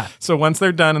 yeah. So once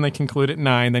they're done and they conclude at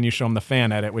 9, then you show them the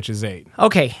fan edit, which is 8.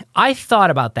 Okay. I thought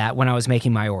about that when I was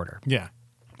making my order. Yeah.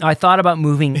 I thought about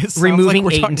removing like 8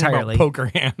 talking entirely. About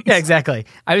poker hands. Yeah, exactly.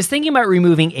 I was thinking about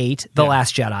removing 8, The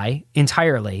Last Jedi,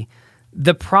 entirely.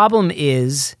 The problem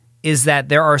is that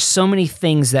there are so many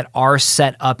things that are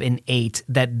set up in 8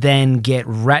 that then get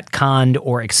retconned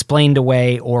or explained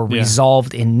away or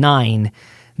resolved in 9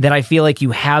 that I feel like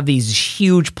you have these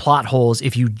huge plot holes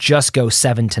if you just go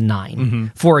 7 to 9. Mm-hmm.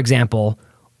 For example,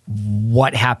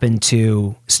 what happened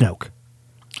to Snoke,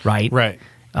 right? Right.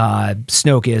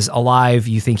 Snoke is alive.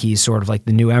 You think he's sort of like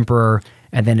the new emperor.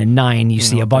 And then in 9, you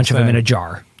see a bunch of them in a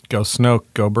jar. Go Snoke,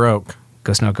 go broke.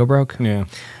 Go Snoke, go broke? Yeah.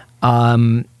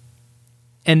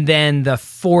 And then the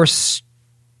force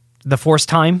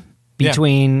time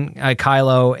between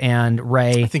Kylo and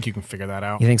Rey. I think you can figure that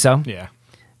out. You think so? Yeah.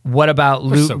 What about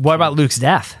Luke? So what about Luke's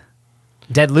death?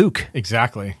 Dead Luke.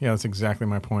 Exactly. Yeah, that's exactly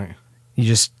my point. You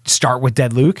just start with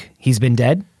dead Luke. He's been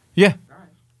dead. Yeah.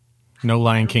 No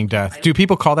Lion King death. Do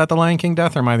people call that the Lion King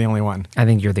death, or am I the only one? I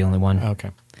think you're the only one.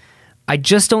 Okay. I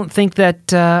just don't think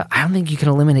that. I don't think you can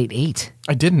eliminate 8.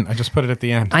 I didn't. I just put it at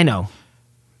the end. I know.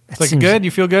 It's like good.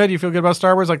 You feel good. You feel good about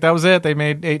Star Wars. Like that was it. They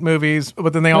made 8 movies,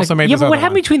 but then they also made. Yeah, this but other what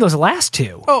happened one. between those last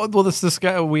 2? Oh well, this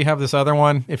guy. We have this other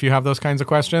one. If you have those kinds of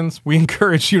questions, we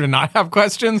encourage you to not have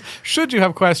questions. Should you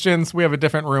have questions, we have a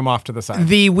different room off to the side.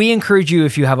 We encourage you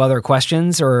if you have other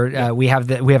questions, or we have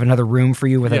another room for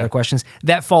you with other questions.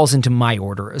 That falls into my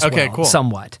order as well. Okay, cool.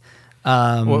 Somewhat.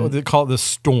 Well, they call it the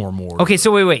Storm Order. Okay,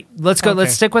 so wait. Let's go. Okay.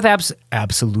 Let's stick with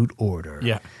absolute order.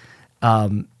 Yeah.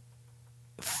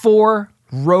 4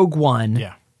 Rogue One.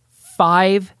 Yeah.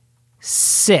 5,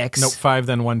 6. Nope. 5,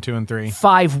 then 1, 2, and 3.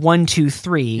 5, 1, 2,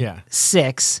 3. Yeah.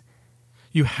 6.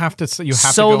 You have to.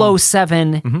 Solo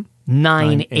 7,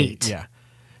 9, 8. Yeah.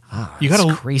 Oh, you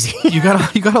gotta crazy. you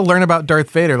gotta learn about Darth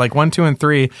Vader. Like 1, 2, and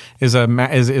 3 is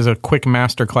a quick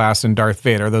masterclass in Darth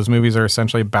Vader. Those movies are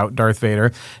essentially about Darth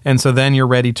Vader, and so then you're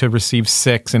ready to receive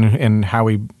 6 and how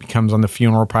he becomes on the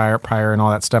funeral pyre and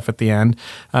all that stuff at the end.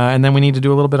 And then we need to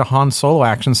do a little bit of Han Solo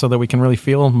action so that we can really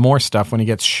feel more stuff when he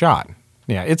gets shot.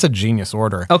 Yeah, it's a genius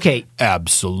order. Okay,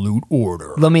 absolute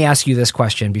order. Let me ask you this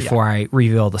question before I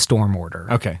reveal the Storm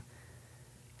Order. Okay,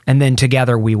 and then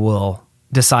together we will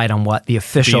decide on what the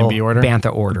official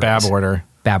Bantha Order Bab Order.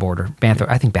 Bab Order. Bantha.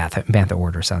 I think Bantha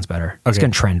Order sounds better. Okay. It's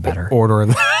going to trend better. Order of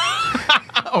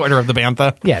the Order of the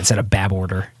Bantha. Yeah, instead of Bab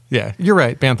Order. Yeah, you're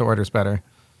right. Bantha Order's better.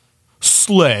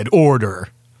 Sled Order.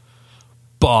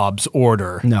 Bob's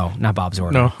Order. No, not Bob's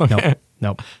Order. No? Okay.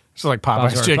 Nope. It's like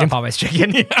Popeye's chicken. Popeye's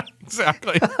chicken. Yeah,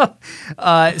 exactly.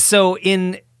 So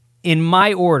in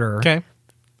my order, Okay.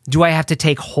 do I have to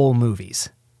take whole movies?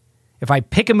 If I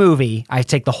pick a movie, I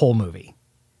take the whole movie.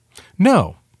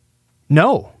 No,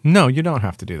 No. you don't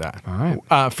have to do that. All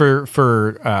right. For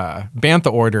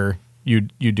Bantha Order, you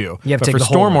do. You have to but take for the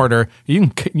whole Storm one. Order, you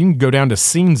can go down to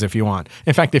scenes if you want.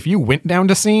 In fact, if you went down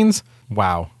to scenes,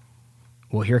 wow.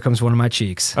 Well, here comes one of my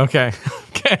cheeks. Okay.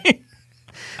 Okay.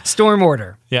 Storm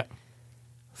Order. Yeah.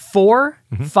 4,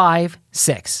 5,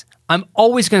 6. I'm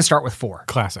always going to start with 4.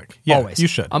 Classic. Yeah, always. you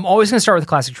should. I'm always going to start with the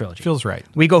classic trilogy. Feels right.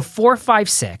 We go 4, 5,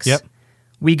 6. Yep.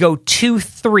 We go 2,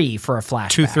 3 for a flashback.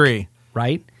 2, 3.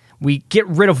 Right? We get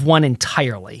rid of 1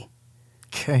 entirely.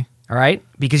 Okay. All right?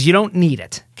 Because you don't need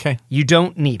it. Okay. You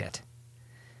don't need it.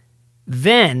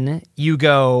 Then you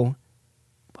go,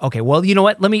 okay, well, you know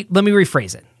what? Let me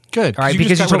rephrase it. Good. All right, because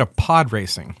you because got rid of pod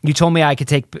racing. You told me I could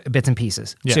take bits and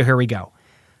pieces. Yeah. So here we go.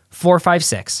 4, 5,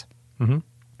 6.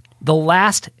 The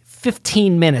last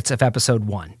 15 minutes of episode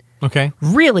 1. Okay.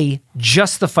 Really,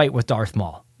 just the fight with Darth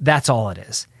Maul. That's all it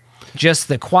is. Just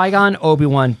the Qui-Gon,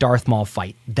 Obi-Wan, Darth Maul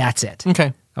fight. That's it.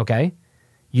 Okay. Okay?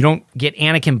 You don't get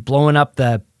Anakin blowing up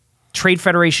the Trade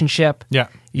Federation ship. Yeah.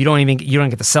 You don't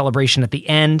get the celebration at the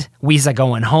end. Weeza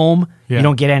going home. Yeah. You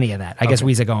don't get any of that. I guess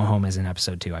Okay. Weeza going home is in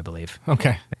episode 2, I believe.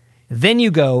 Okay. Then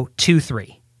you go 2,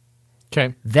 3.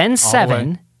 Okay. Then All the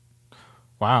 7. way.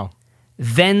 Wow.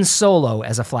 Then Solo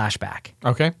as a flashback.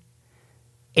 Okay.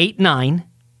 8, 9.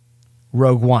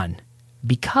 Rogue One.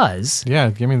 Because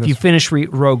Yeah, give me if this. you finish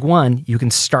Rogue One, you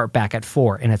can start back at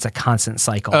 4, and it's a constant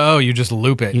cycle. Oh, you just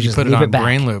loop it. You just put it loop on back.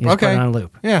 brain loop. You just put Okay. it on a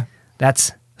loop. Yeah.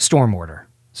 That's Storm Order.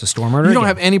 So Storm Order. You don't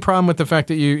again. have any problem with the fact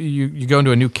that you go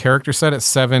into a new character set at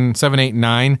 7, 8,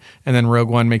 9, and then Rogue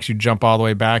One makes you jump all the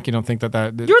way back. You don't think that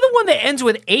You're the one that ends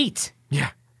with 8. Yeah.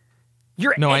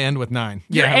 You're No, I end with 9.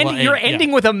 You're, Yeah, well, you're 8, yeah.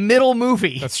 ending with a middle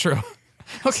movie. That's true.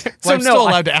 Okay. So Well, I'm still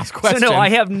allowed to ask questions. So no, I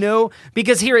have no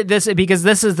because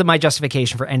this is my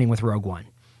justification for ending with Rogue One.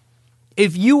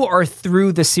 If you are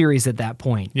through the series at that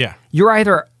point, Yeah. you're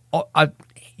either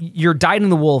you're dyed in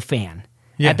the wool fan.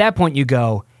 Yeah. At that point, you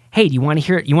go, "Hey, do you want to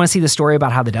hear? You want to see the story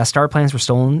about how the Death Star plans were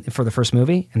stolen for the first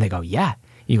movie?" And they go, "Yeah."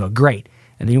 You go, "Great."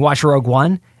 And then you watch Rogue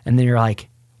One, and then you're like,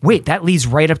 "Wait, that leads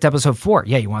right up to episode 4."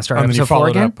 Yeah, you want to start And then you episode 4 followed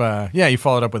again? up. You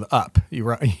followed up with Up. You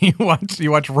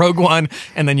watch Rogue One,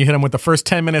 and then you hit them with the first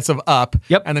 10 minutes of Up.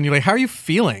 Yep. And then you're like, "How are you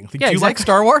feeling? Do Yeah, you like exactly.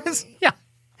 Star Wars?" Yeah,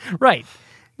 right.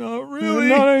 Not really.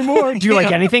 Not anymore. Do you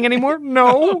like anything anymore?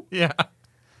 No. Yeah.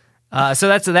 So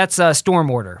that's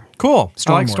Storm Order. Cool.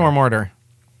 Storm I like Order. Storm Order.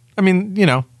 I mean,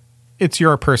 it's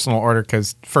your personal order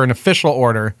because for an official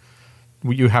order,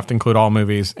 you have to include all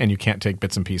movies and you can't take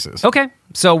bits and pieces. Okay,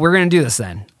 so we're going to do this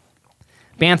then.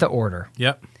 Bantha Order.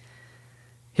 Yep.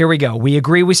 Here we go. We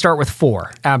agree we start with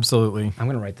 4. Absolutely. I'm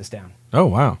going to write this down. Oh,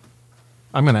 wow.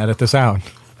 I'm going to edit this out.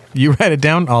 You write it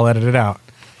down, I'll edit it out.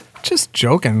 Just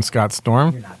joking, Scott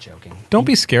Storm. You're not joking. Don't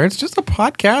be scared. It's just a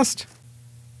podcast.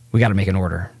 We got to make an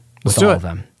order with Let's do all it. of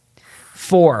them.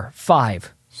 4,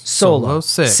 5, Solo,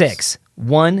 6,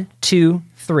 1, 2,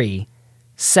 3,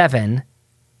 7,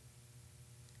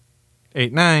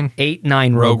 8, 9. 8,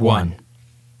 9, Rogue One.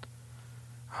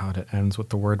 Oh, it ends with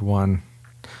the word 1.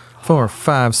 4,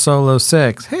 5, Solo,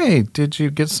 6. Hey, did you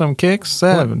get some kicks?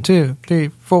 7, 2, 3,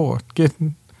 4. Get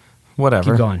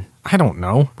whatever. Keep going. I don't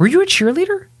know. Were you a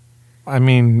cheerleader? I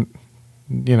mean,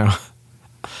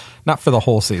 not for the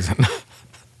whole season.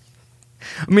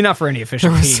 I mean, not for any official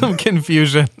There was team. some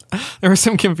confusion. There was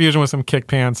some confusion with some kick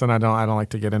pants, and I don't like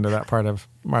to get into that part of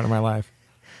my life.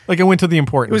 Like I went to the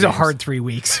important. It was a games. hard 3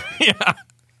 weeks. Yeah.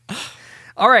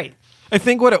 All right. I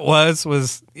think what it was,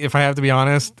 if I have to be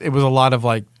honest, it was a lot of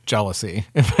like jealousy.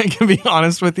 If I can be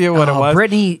honest with you, what it was.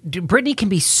 Brittany can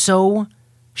be so.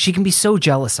 She can be so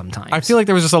jealous sometimes. I feel like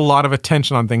there was just a lot of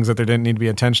attention on things that there didn't need to be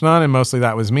attention on, and mostly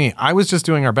that was me. I was just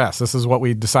doing our best. This is what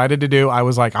we decided to do. I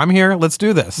was like, I'm here. Let's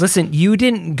do this. Listen, you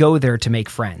didn't go there to make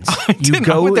friends. You didn't.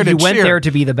 I went there to went cheer. there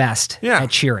to be the best Yeah. at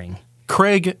cheering.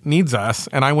 Craig needs us,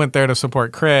 and I went there to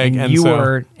support Craig. And you so,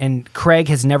 were, and Craig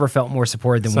has never felt more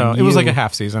supported than so when it was like a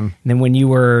half season. than when you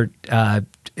were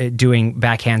doing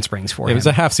back handsprings for him. It was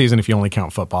a half season if you only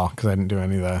count football, because I didn't do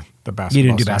any of the basketball. You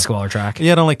didn't do stuff. basketball or track.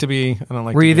 Yeah, I don't like to be.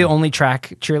 Were you the only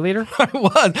track cheerleader? I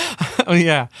was. Oh,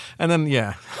 yeah. And then,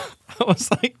 yeah. I was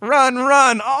like,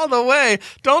 run all the way.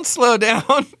 Don't slow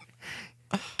down.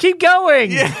 Keep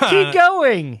going. Yeah. Keep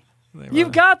going.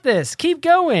 You've got this. Keep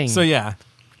going. So, yeah.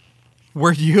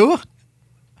 Were you?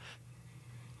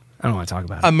 I don't want to talk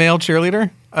about it. A male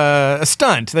cheerleader? A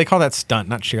stunt. They call that stunt,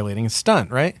 not cheerleading. It's stunt,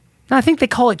 right? No, I think they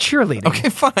call it cheerleading. Okay,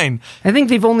 fine. I think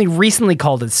they've only recently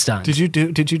called it stunt. Did you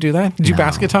do that? Did you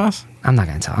basket toss? I'm not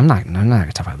going to tell. I'm not going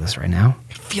to talk about this right now.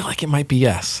 I feel like it might be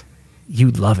yes.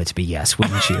 You'd love it to be yes,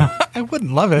 wouldn't you? I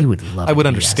wouldn't love it. You would love it. I would to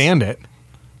be understand yes. it.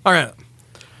 All right.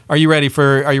 Are you ready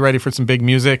for some big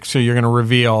music? So you're going to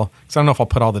reveal, because I don't know if I'll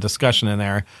put all the discussion in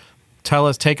there.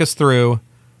 Take us through.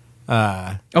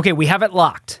 Okay, we have it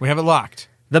locked. We have it locked.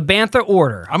 The Bantha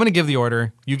Order. I'm going to give the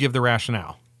order. You give the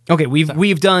rationale. Okay,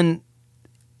 we've done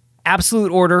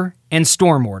Absolute Order and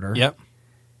Storm Order. Yep.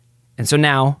 And so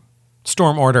now...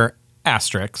 Storm Order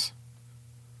asterisk.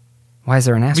 Why is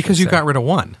there an asterisk? Because you got rid of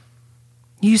one.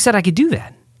 You said I could do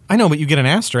that. I know, but you get an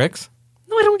asterisk.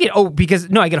 No, I don't get... Oh, because...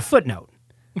 No, I get a footnote.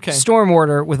 Okay. Storm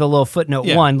Order with a little footnote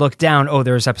 1. Look down. Oh,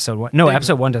 there's episode 1. No,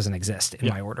 episode 1 doesn't exist in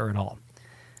my order at all.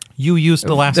 You used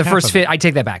the last The half first... of it. I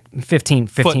take that back. 15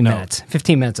 Footnote. minutes.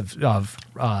 15 minutes of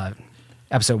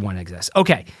episode 1 exists.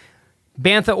 Okay.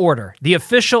 Bantha Order.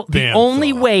 The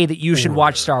only way that you should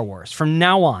watch Star Wars from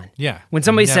now on. Yeah. When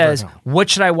somebody Never says, know. what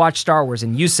should I watch Star Wars?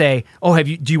 And you say, oh,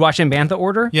 do you watch in Bantha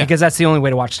Order? Yeah. Because that's the only way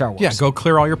to watch Star Wars. Yeah, go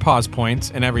clear all your pause points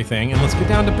and everything, and let's get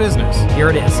down to business. Here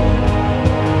it is.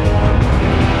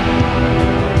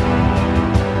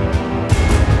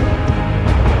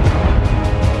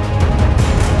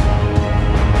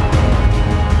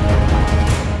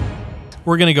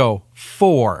 We're going to go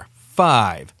 4,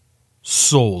 5,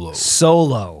 Solo.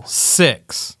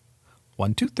 6,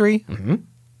 1, 2, 3,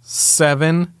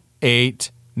 7,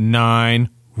 8, 9,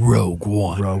 Rogue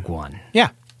One. Yeah.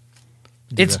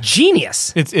 It's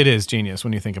genius. It is genius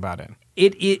when you think about it.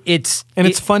 It's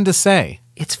fun to say.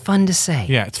 It's fun to say.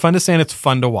 Yeah, it's fun to say and it's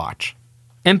fun to watch.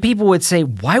 And people would say,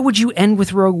 why would you end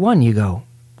with Rogue One? You go,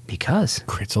 because.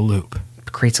 Creates a loop.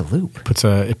 Creates a loop.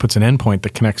 It puts an end point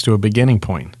that connects to a beginning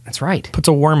point. That's right. Puts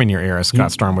a worm in your ear, as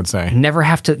Scott Storm would say. You never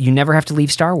have to leave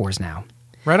Star Wars now.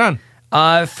 Right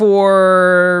on.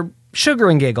 For sugar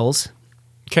and giggles,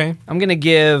 okay, I'm going to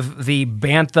give the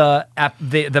Bantha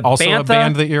the also Bantha, a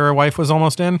band that your wife was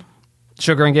almost in.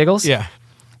 Sugar and Giggles. Yeah,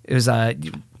 it was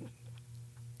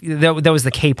that was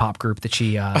the K-pop group that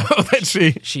she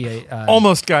she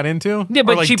almost got into. Yeah,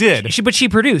 but she did. She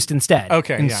produced instead.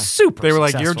 Okay, and yeah, super. They were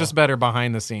like, successful. you're just better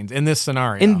behind the scenes in this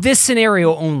scenario. In this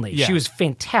senorio only, Yeah. she was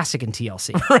fantastic in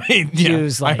TLC. Right? She Yeah,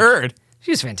 was like, I heard.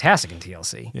 She was fantastic in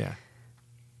TLC. Yeah.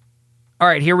 All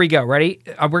right, here we go. Ready?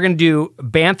 We're going to do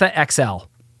Bantha XL.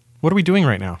 What are we doing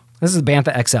right now? This is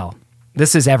Bantha XL.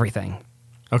 This is everything.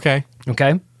 Okay.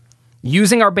 Okay.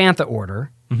 Using our Bantha order,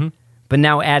 but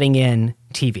now adding in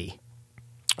TV.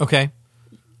 Okay.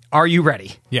 Are you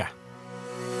ready? Yeah.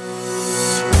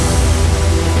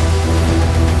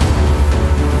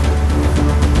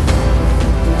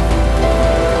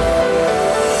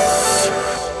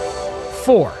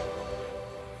 Four,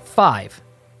 5,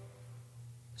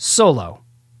 Solo,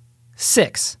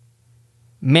 6,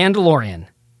 Mandalorian,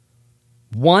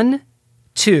 1,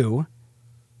 2,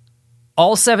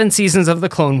 all 7 seasons of the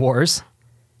Clone Wars,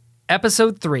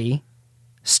 Episode 3,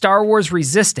 Star Wars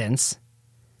Resistance,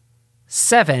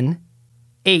 7,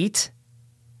 8,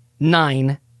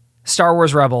 9, Star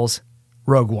Wars Rebels,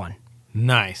 Rogue One.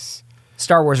 Nice.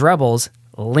 Star Wars Rebels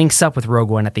links up with Rogue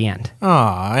One at the end.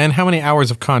 Ah, and how many hours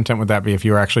of content would that be if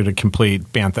you were actually to complete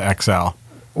Bantha XL?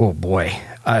 Oh boy.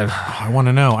 I want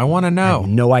to know. I have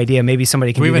no idea. Maybe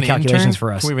somebody can do the calculations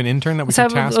for us. Can we have an intern that we can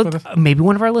task with us? Maybe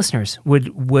one of our listeners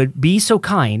would be so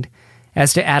kind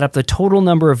as to add up the total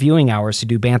number of viewing hours to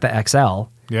do Bantha XL.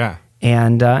 Yeah.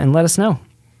 And let us know.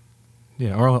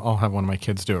 Yeah, or I'll have one of my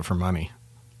kids do it for money.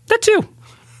 That too.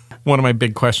 One of my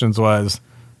big questions was,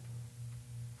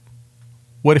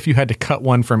 what if you had to cut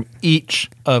one from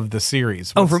each of the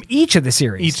series? From each of the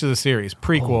series? Each of the series.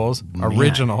 Prequels,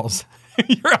 originals.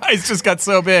 Your eyes just got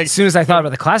so big. As soon as I thought about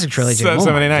the classic trilogy. So,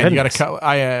 79. You got to cut. cut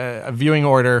a viewing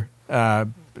order,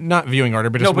 not viewing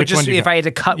order, but just which one do you if cut? I had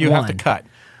to cut you one. have to cut.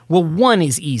 Well, 1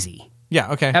 is easy.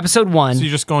 Yeah, okay. Episode 1. So you're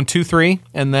just going 2, 3,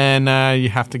 and then you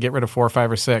have to get rid of 4,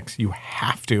 5, or 6. You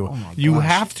have to. You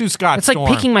have to, Scott It's like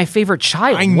Storm. picking my favorite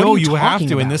child. I What know are you have talking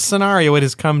to. In about? this scenario, it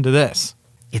has come to this.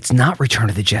 It's not Return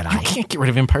of the Jedi. You can't get rid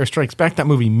of Empire Strikes Back. That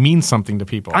movie means something to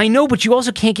people. I know, but you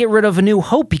also can't get rid of A New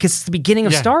Hope because it's the beginning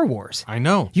of Star Wars. I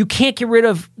know. You can't get rid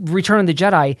of Return of the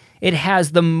Jedi. It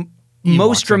has the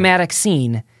most dramatic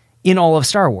scene in all of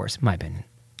Star Wars, in my opinion.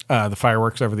 The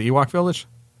fireworks over the Ewok village?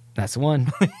 That's the one.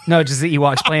 No, just the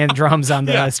Ewoks playing drums on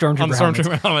the Stormtrooper on the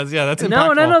Stormtrooper helmets. Yeah, that's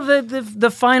impactful.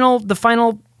 No. The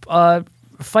final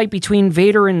fight between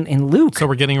Vader and Luke. So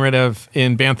we're getting rid of,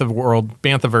 in Bantha World,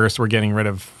 Banthaverse, we're getting rid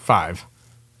of 5.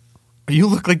 You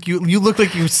look like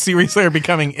you seriously are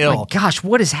becoming ill. My gosh,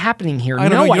 what is happening here? I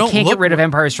don't know, you I don't can't look- get rid of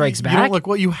Empire Strikes Back. You don't look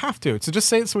well. You have to. So just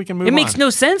say it so we can move on. It makes no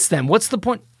sense then. What's the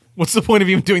point? What's the point of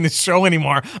even doing this show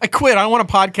anymore? I quit. I don't want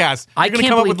a podcast. You're going to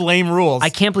come up with lame rules. I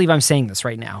can't believe I'm saying this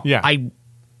right now. Yeah. I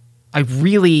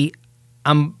really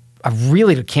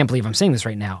can't believe I'm saying this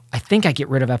right now. I think I get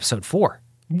rid of episode 4.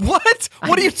 What?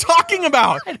 What are you talking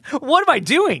about? What am I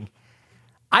doing?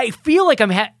 I feel like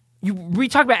we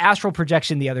talked about astral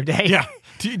projection the other day. Yeah.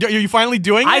 Are you finally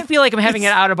doing it? I feel like I'm having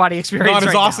an out-of-body experience Not as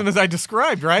right awesome now. as I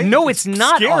described, right? No, it's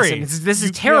not scary. awesome. This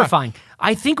is terrifying.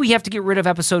 I think we have to get rid of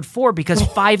episode 4 because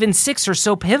 5 and 6 are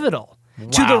so pivotal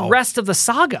to the rest of the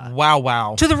saga.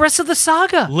 Wow. To the rest of the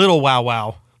saga. Little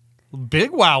wow.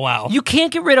 Big wow. You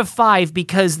can't get rid of 5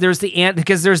 because there's the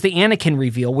Anakin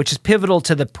reveal, which is pivotal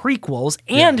to the prequels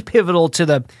and pivotal to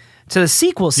the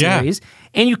sequel series.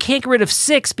 And you can't get rid of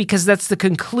 6 because that's the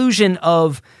conclusion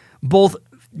of both.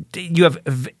 You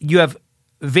have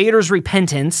Vader's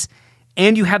repentance,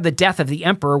 and you have the death of the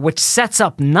Emperor, which sets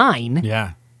up 9.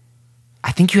 Yeah.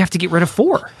 I think you have to get rid of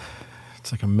 4.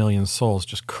 It's like a million souls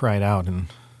just cried out and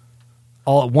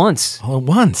All at once.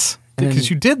 Because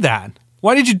you did that.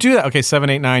 Why did you do that? Okay, 7,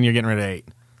 8, 9, you're getting rid of 8.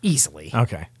 Easily.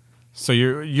 Okay. So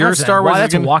your Star Wars Wars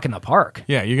that's a walk in the park.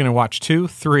 Yeah, you're going to watch 2,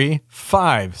 3,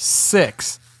 5,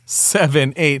 6,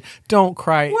 7, 8. Don't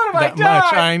cry that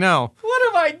much. I know.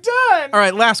 What have I done? All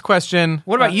right, last question.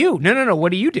 What about you? No.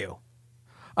 What do you do?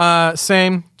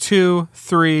 Same. 2,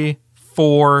 3,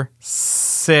 4,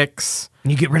 6.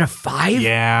 You get rid of 5?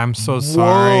 Yeah, I'm so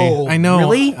sorry. Whoa, I know.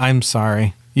 really? I'm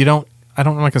sorry. I'm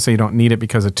not going to say you don't need it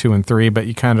because of 2 and 3, but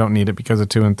you kind of don't need it because of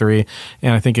 2 and 3.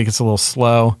 And I think it gets a little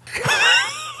slow.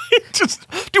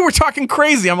 Dude, we're talking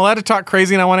crazy. I'm allowed to talk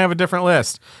crazy, and I want to have a different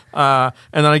list. And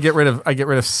then I get rid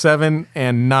of 7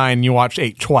 and 9. You watch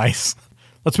 8 twice.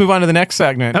 Let's move on to the next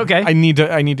segment. Okay. I need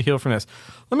to heal from this.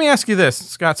 Let me ask you this,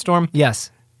 Scott Storm.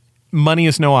 Yes. Money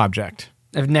is no object.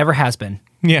 It never has been.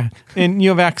 Yeah, and you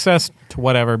have access to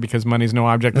whatever because money's no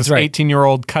object. That's this right.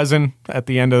 18-year-old cousin at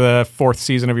the end of the 4th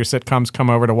season of your sitcoms come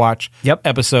over to watch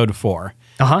episode 4.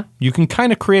 Uh-huh. You can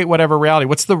kind of create whatever reality.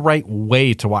 What's the right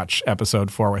way to watch episode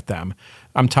 4 with them?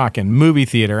 I'm talking movie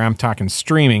theater. I'm talking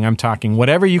streaming. I'm talking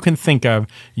whatever you can think of.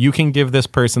 You can give this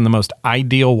person the most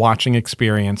ideal watching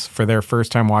experience for their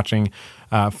first time watching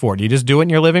 4. Do you just do it in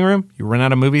your living room? You run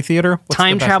out of movie theater? What's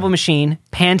Time travel machine,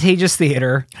 Pantages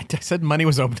Theater. I said money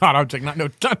was not object, not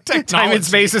technology. Time and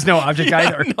space is no object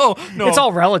either. No. It's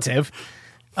all relative.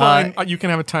 Fine. You can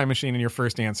have a time machine in your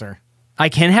first answer. I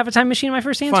can have a time machine in my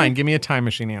first answer? Fine. Give me a time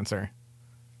machine answer.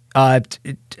 Time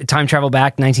travel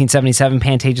back, 1977,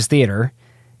 Pantages Theater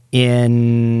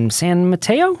in San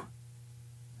Mateo?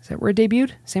 Is that where it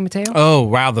debuted? San Mateo? Oh,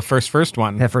 wow. The first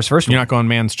one. That first one. You're not going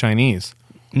Man's Chinese.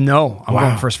 No, I'm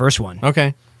going first one.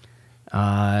 Okay.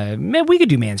 Man, we could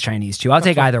do Man's Chinese too. I'll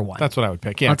take either one. That's what I would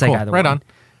pick. Yeah, I'll take either one. Right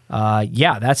on.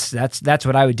 Yeah, that's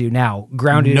what I would do now.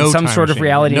 Grounded No in some time sort of machine.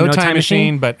 reality. No time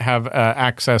machine, but have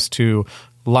access to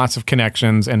lots of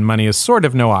connections, and money is sort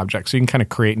of no object. So you can kind of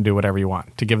create and do whatever you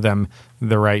want to give them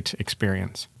the right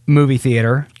experience. Movie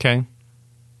theater. Okay.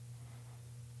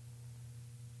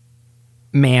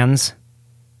 Man's.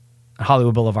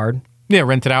 Hollywood Boulevard. Yeah,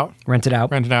 rent it out.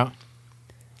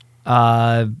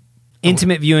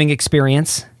 Intimate viewing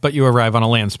experience. But you arrive on a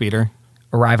land speeder.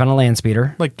 Arrive on a land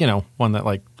speeder. Like, one that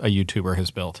like a YouTuber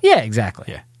has built. Yeah,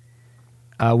 exactly.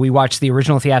 Yeah. We watched the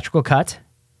original theatrical cut.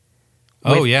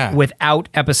 Without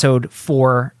episode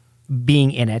 4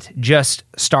 being in it. Just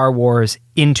Star Wars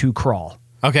into crawl.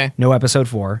 Okay. No episode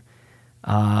 4.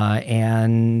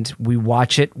 And we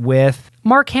watch it with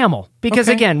Mark Hamill. Because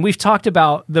again, we've talked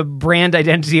about the brand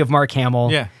identity of Mark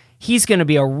Hamill. Yeah. He's going to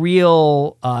be a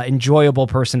real enjoyable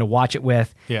person to watch it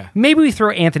with. Yeah. Maybe we throw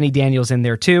Anthony Daniels in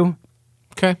there too.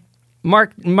 Okay.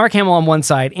 Mark Hamill on one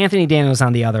side, Anthony Daniels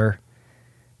on the other,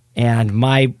 and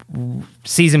my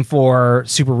season 4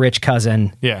 super rich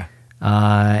cousin. Yeah.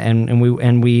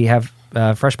 And we have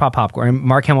fresh popcorn.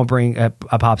 Mark Hamill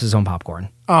pops his own popcorn.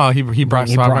 Oh, he brought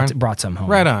some home.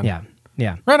 Right on.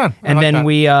 Yeah. Right on.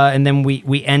 And then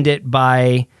we end it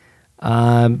by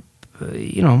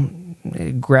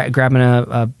grabbing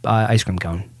a ice cream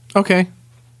cone. Okay.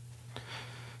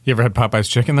 You ever had Popeye's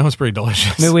chicken? That was pretty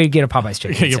delicious. Maybe we get a Popeye's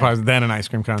chicken. Yeah, Popeye's, then an ice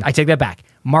cream cone. I take that back.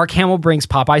 Mark Hamill brings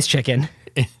Popeye's chicken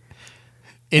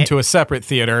into a separate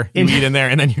theater. You eat in there,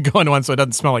 and then you go into one so it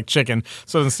doesn't smell like chicken.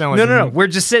 So it doesn't sound like No. We're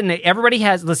just sitting there. Everybody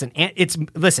has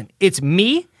it's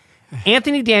me,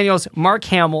 Anthony Daniels, Mark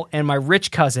Hamill, and my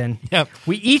rich cousin. Yep.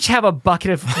 We each have a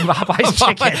bucket of Popeye's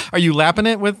chicken. Are you lapping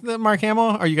it with Mark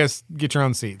Hamill, or you guys get your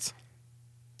own seats?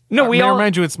 No, May I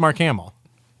remind you, it's Mark Hamill.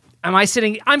 I'm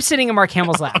sitting in Mark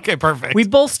Hamill's lap. Okay, perfect. We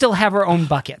both still have our own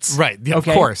buckets. Right. Yeah,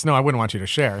 okay? Of course. No, I wouldn't want you to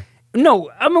share.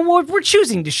 No, I mean, we're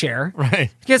choosing to share. Right.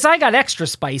 Because I got extra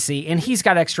spicy and he's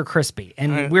got extra crispy.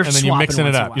 And we're and then swapping you're mixing it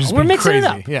once in a up. while. You're just We're being mixing crazy. it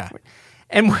up. Yeah.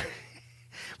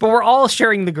 But we're all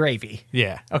sharing the gravy.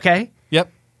 Yeah. Okay?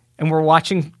 Yep. And we're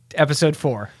watching episode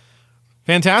 4.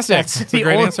 Fantastic. That's a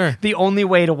great answer. The only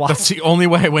way to watch. That's the only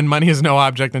way when money is no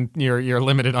object and you're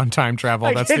limited on time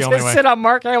travel. That's the only way. Sit on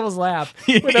Mark Hamill's lap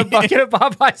with a bucket of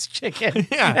Popeye's chicken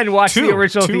and watch the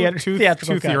original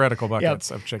theatrical cut. Theoretical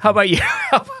buckets of chicken. How about you?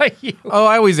 Oh,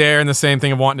 I always err in the same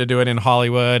thing of wanting to do it in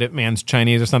Hollywood at Man's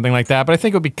Chinese or something like that. But I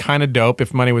think it would be kind of dope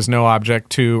if money was no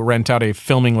object to rent out a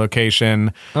filming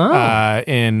location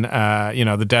in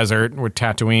the desert where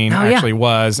Tatooine actually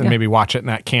was, and maybe watch it in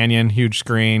that canyon, huge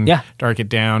screen, dark it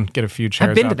down, get a few chairs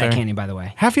I've been to out there. that canyon, by the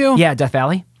way. Have you? Yeah, Death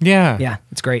Valley. Yeah. Yeah,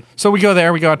 it's great. So we go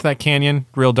there, we go out to that canyon,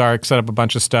 real dark, set up a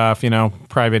bunch of stuff,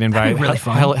 private invite, really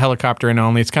fun. helicopter in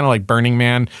only. It's kind of like Burning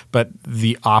Man, but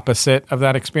the opposite of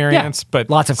that experience. Yeah. But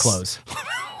lots of clothes.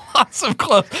 Lots of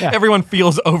clothes. Yeah. Everyone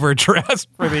feels overdressed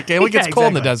for the occasion. It gets cold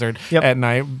in the desert at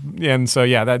night. And so,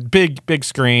 that big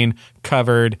screen,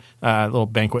 covered, little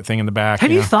banquet thing in the back.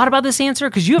 Have you thought about this answer?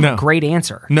 Because you have a great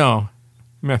answer. No.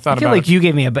 I feel like you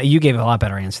gave a lot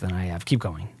better answer than I have. Keep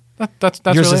going. That's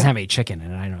yours really doesn't have any chicken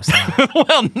in it. I noticed that.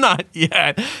 Well, not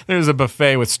yet. There's a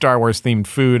buffet with Star Wars themed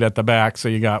food at the back, so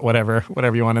you got whatever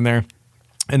you want in there.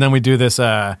 And then we do this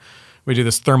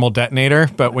thermal detonator,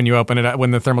 but when you open it up,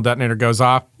 when the thermal detonator goes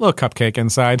off, a little cupcake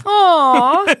inside.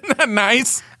 Aww. Isn't that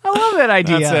nice? I love that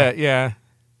idea. That's it. Yeah.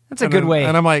 That's a good way.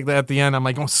 And I'm like, at the end, I'm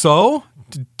like, so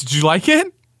did you like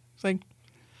it? It's like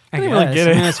I didn't really get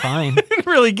it. That's fine. I didn't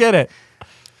really get it.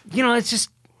 It's just.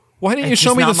 Why didn't you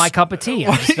show me my cup of tea?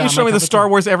 Why didn't you show me the Star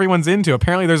Wars everyone's into?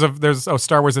 Apparently, there's a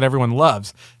Star Wars that everyone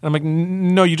loves. And I'm like,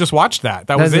 no, you just watched that.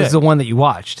 That was it. That's the one that you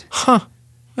watched. Huh?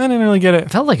 I didn't really get it.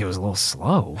 It felt like it was a little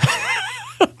slow.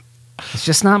 It's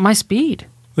just not my speed.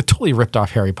 They totally ripped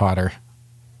off Harry Potter.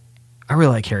 I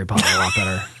really like Harry Potter a lot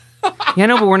better. Yeah,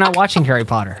 no, but we're not watching Harry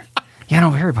Potter. Yeah,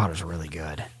 no, Harry Potter's really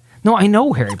good. No, I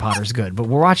know Harry Potter's good, but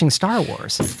we're watching Star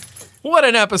Wars. What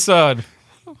an episode!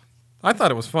 I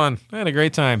thought it was fun. I had a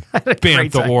great time.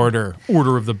 Bantha Order.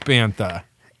 Order of the Bantha.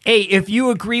 Hey, if you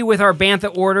agree with our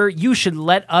Bantha Order, you should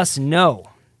let us know.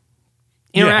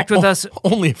 Interact with us.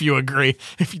 Only if you agree.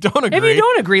 If you don't agree. If you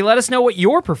don't agree, let us know what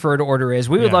your preferred order is.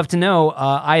 We would love to know.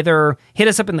 Either hit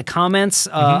us up in the comments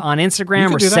on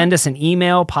Instagram or send us an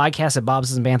email,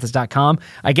 podcast@bobsledsandbanthas.com.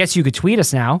 I guess you could tweet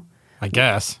us now. I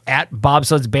guess. At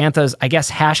bobsledsbanthas. I guess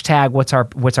hashtag, what's our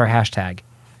hashtag?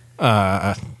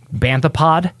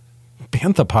 Banthapod?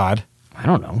 Banthapod? I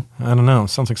don't know.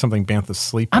 Sounds like something Bantha's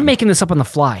sleeping. I'm making this up on the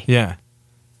fly. Yeah.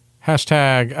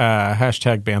 Hashtag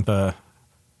Bantha.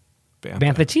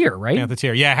 Bantha tier, right? Bantha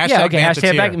tier. Yeah, hashtag Bantha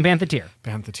tier. Bantha tier.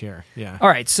 Bantha tier, yeah. All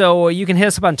right, so you can hit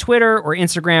us up on Twitter or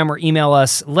Instagram or email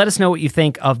us. Let us know what you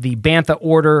think of the Bantha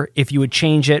order, if you would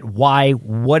change it, why,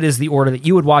 what is the order that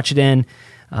you would watch it in.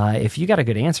 If you got a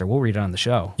good answer, we'll read it on the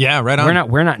show. Yeah, right on.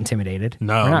 We're not intimidated.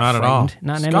 No, we're not at all.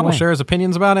 Not in any Scott will way. share his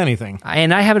opinions about anything.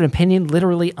 And I have an opinion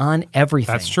literally on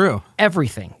everything. That's true.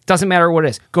 Everything. Doesn't matter what it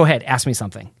is. Go ahead, ask me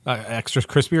something. Extra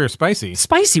crispy or spicy?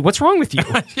 Spicy. What's wrong with you?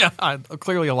 Yeah,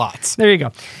 clearly a lot. There you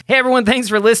go. Hey, everyone, thanks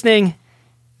for listening.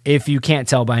 If you can't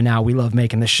tell by now, we love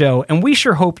making the show, and we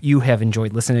sure hope you have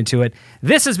enjoyed listening to it.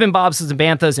 This has been Bobsleds and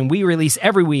Banthas, and we release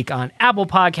every week on Apple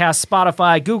Podcasts,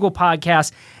 Spotify, Google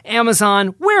Podcasts, Amazon,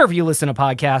 wherever you listen to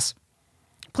podcasts.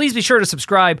 Please be sure to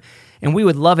subscribe, and we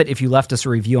would love it if you left us a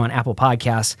review on Apple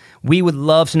Podcasts. We would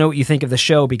love to know what you think of the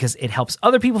show because it helps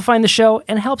other people find the show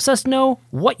and helps us know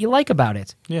what you like about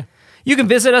it. Yeah. You can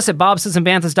visit us at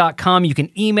bobsledsandbanthas.com. You can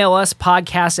email us,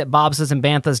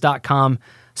 podcast@bobsledsandbanthas.com.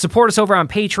 Support us over on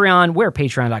Patreon. We're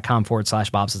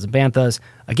patreon.com/bobsledsandbanthas.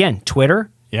 Again,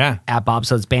 Twitter. Yeah.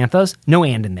 @bobsledsbanthas. No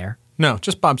and in there. No,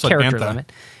 just bobsled Character Bantha.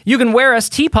 limit. You can wear us,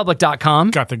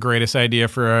 tpublic.com. Got the greatest idea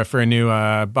for a new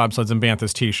Bobsleds and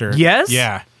Banthas t-shirt. Yes?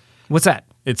 Yeah. What's that?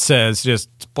 It says just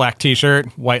black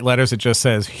t-shirt, white letters. It just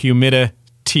says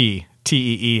humidity,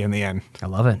 T-E-E in the end. I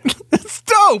love it. It's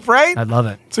dope, right? I love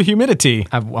it. It's a humidity.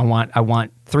 I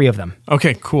want 3 of them.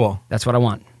 Okay, cool. That's what I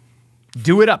want.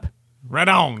 Do it up. Right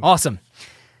on. Awesome.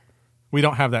 We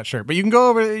don't have that shirt, but you can go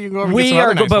over. And get some We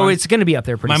other are, nice but ones. it's going to be up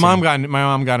there pretty My soon.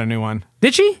 mom got a new one.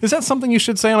 Did she? Is that something you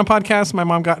should say on a podcast? My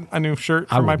mom got a new shirt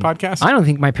for my podcast. I don't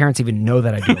think my parents even know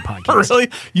that I do a podcast. Really?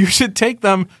 You should take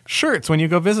them shirts when you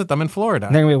go visit them in Florida.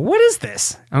 They're going to be, what is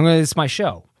this? It's my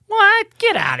show. What?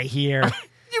 Get out of here.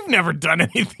 You've never done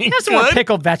anything. That's more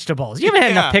pickled vegetables. You haven't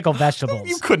had enough pickled vegetables.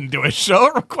 You couldn't do a show.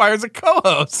 It requires a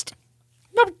co-host.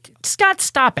 No, Scott,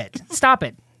 stop it. Stop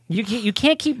it. You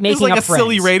can't keep making It's like up a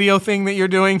silly friends. radio thing that you're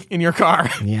doing in your car.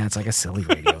 Yeah, it's like a silly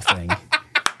radio thing.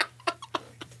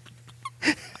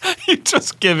 You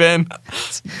just give in.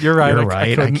 You're right. You're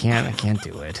right. I can't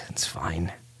do it. It's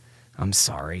fine. I'm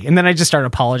sorry. And then I just start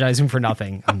apologizing for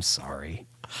nothing. I'm sorry.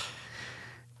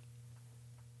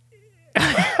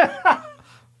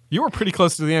 You were pretty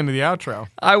close to the end of the outro.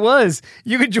 I was.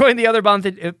 You could join the other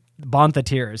Bantha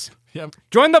tiers. Yep.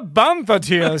 Join the Bantha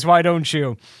tiers. Why don't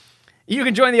you? You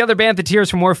can join the other Bantha tiers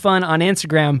for more fun on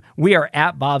Instagram. We are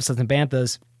at Bobsleds and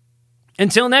Banthas.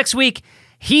 Until next week,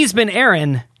 he's been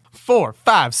Aaron. 4,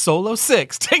 5, solo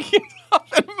 6. Taking off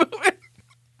and moving.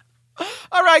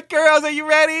 All right, girls, are you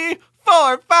ready?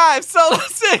 4, 5, solo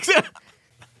 6.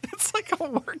 It's like a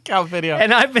workout video.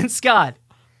 And I've been Scott.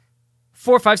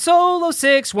 4, 5, solo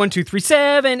 6. 1, 2, 3,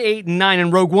 7, 8, and 9,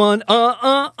 and Rogue One.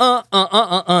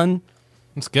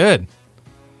 It's good.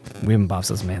 We've been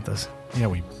Bobsleds and Banthas. Yeah,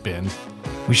 we've been.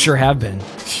 We sure have been.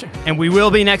 And we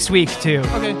will be next week, too.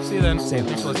 Okay, see you then.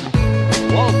 Thanks for listening.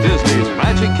 Walt Disney's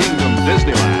Magic Kingdom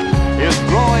Disneyland is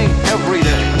growing every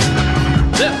day.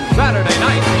 This Saturday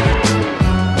night.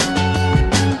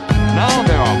 Now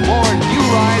there are more new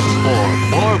rides for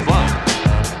more fun.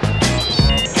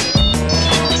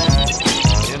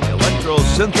 In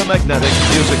electro-synthomagnetic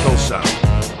musical sound.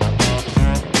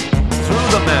 Through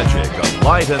the magic of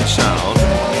light and sound.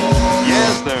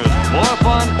 Yes, there's more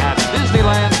fun at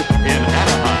Disneyland in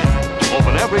Anaheim.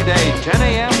 Open every day, 10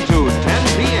 a.m. to 10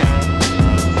 p.m.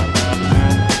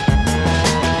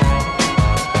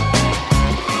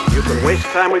 You can waste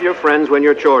time with your friends when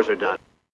your chores are done.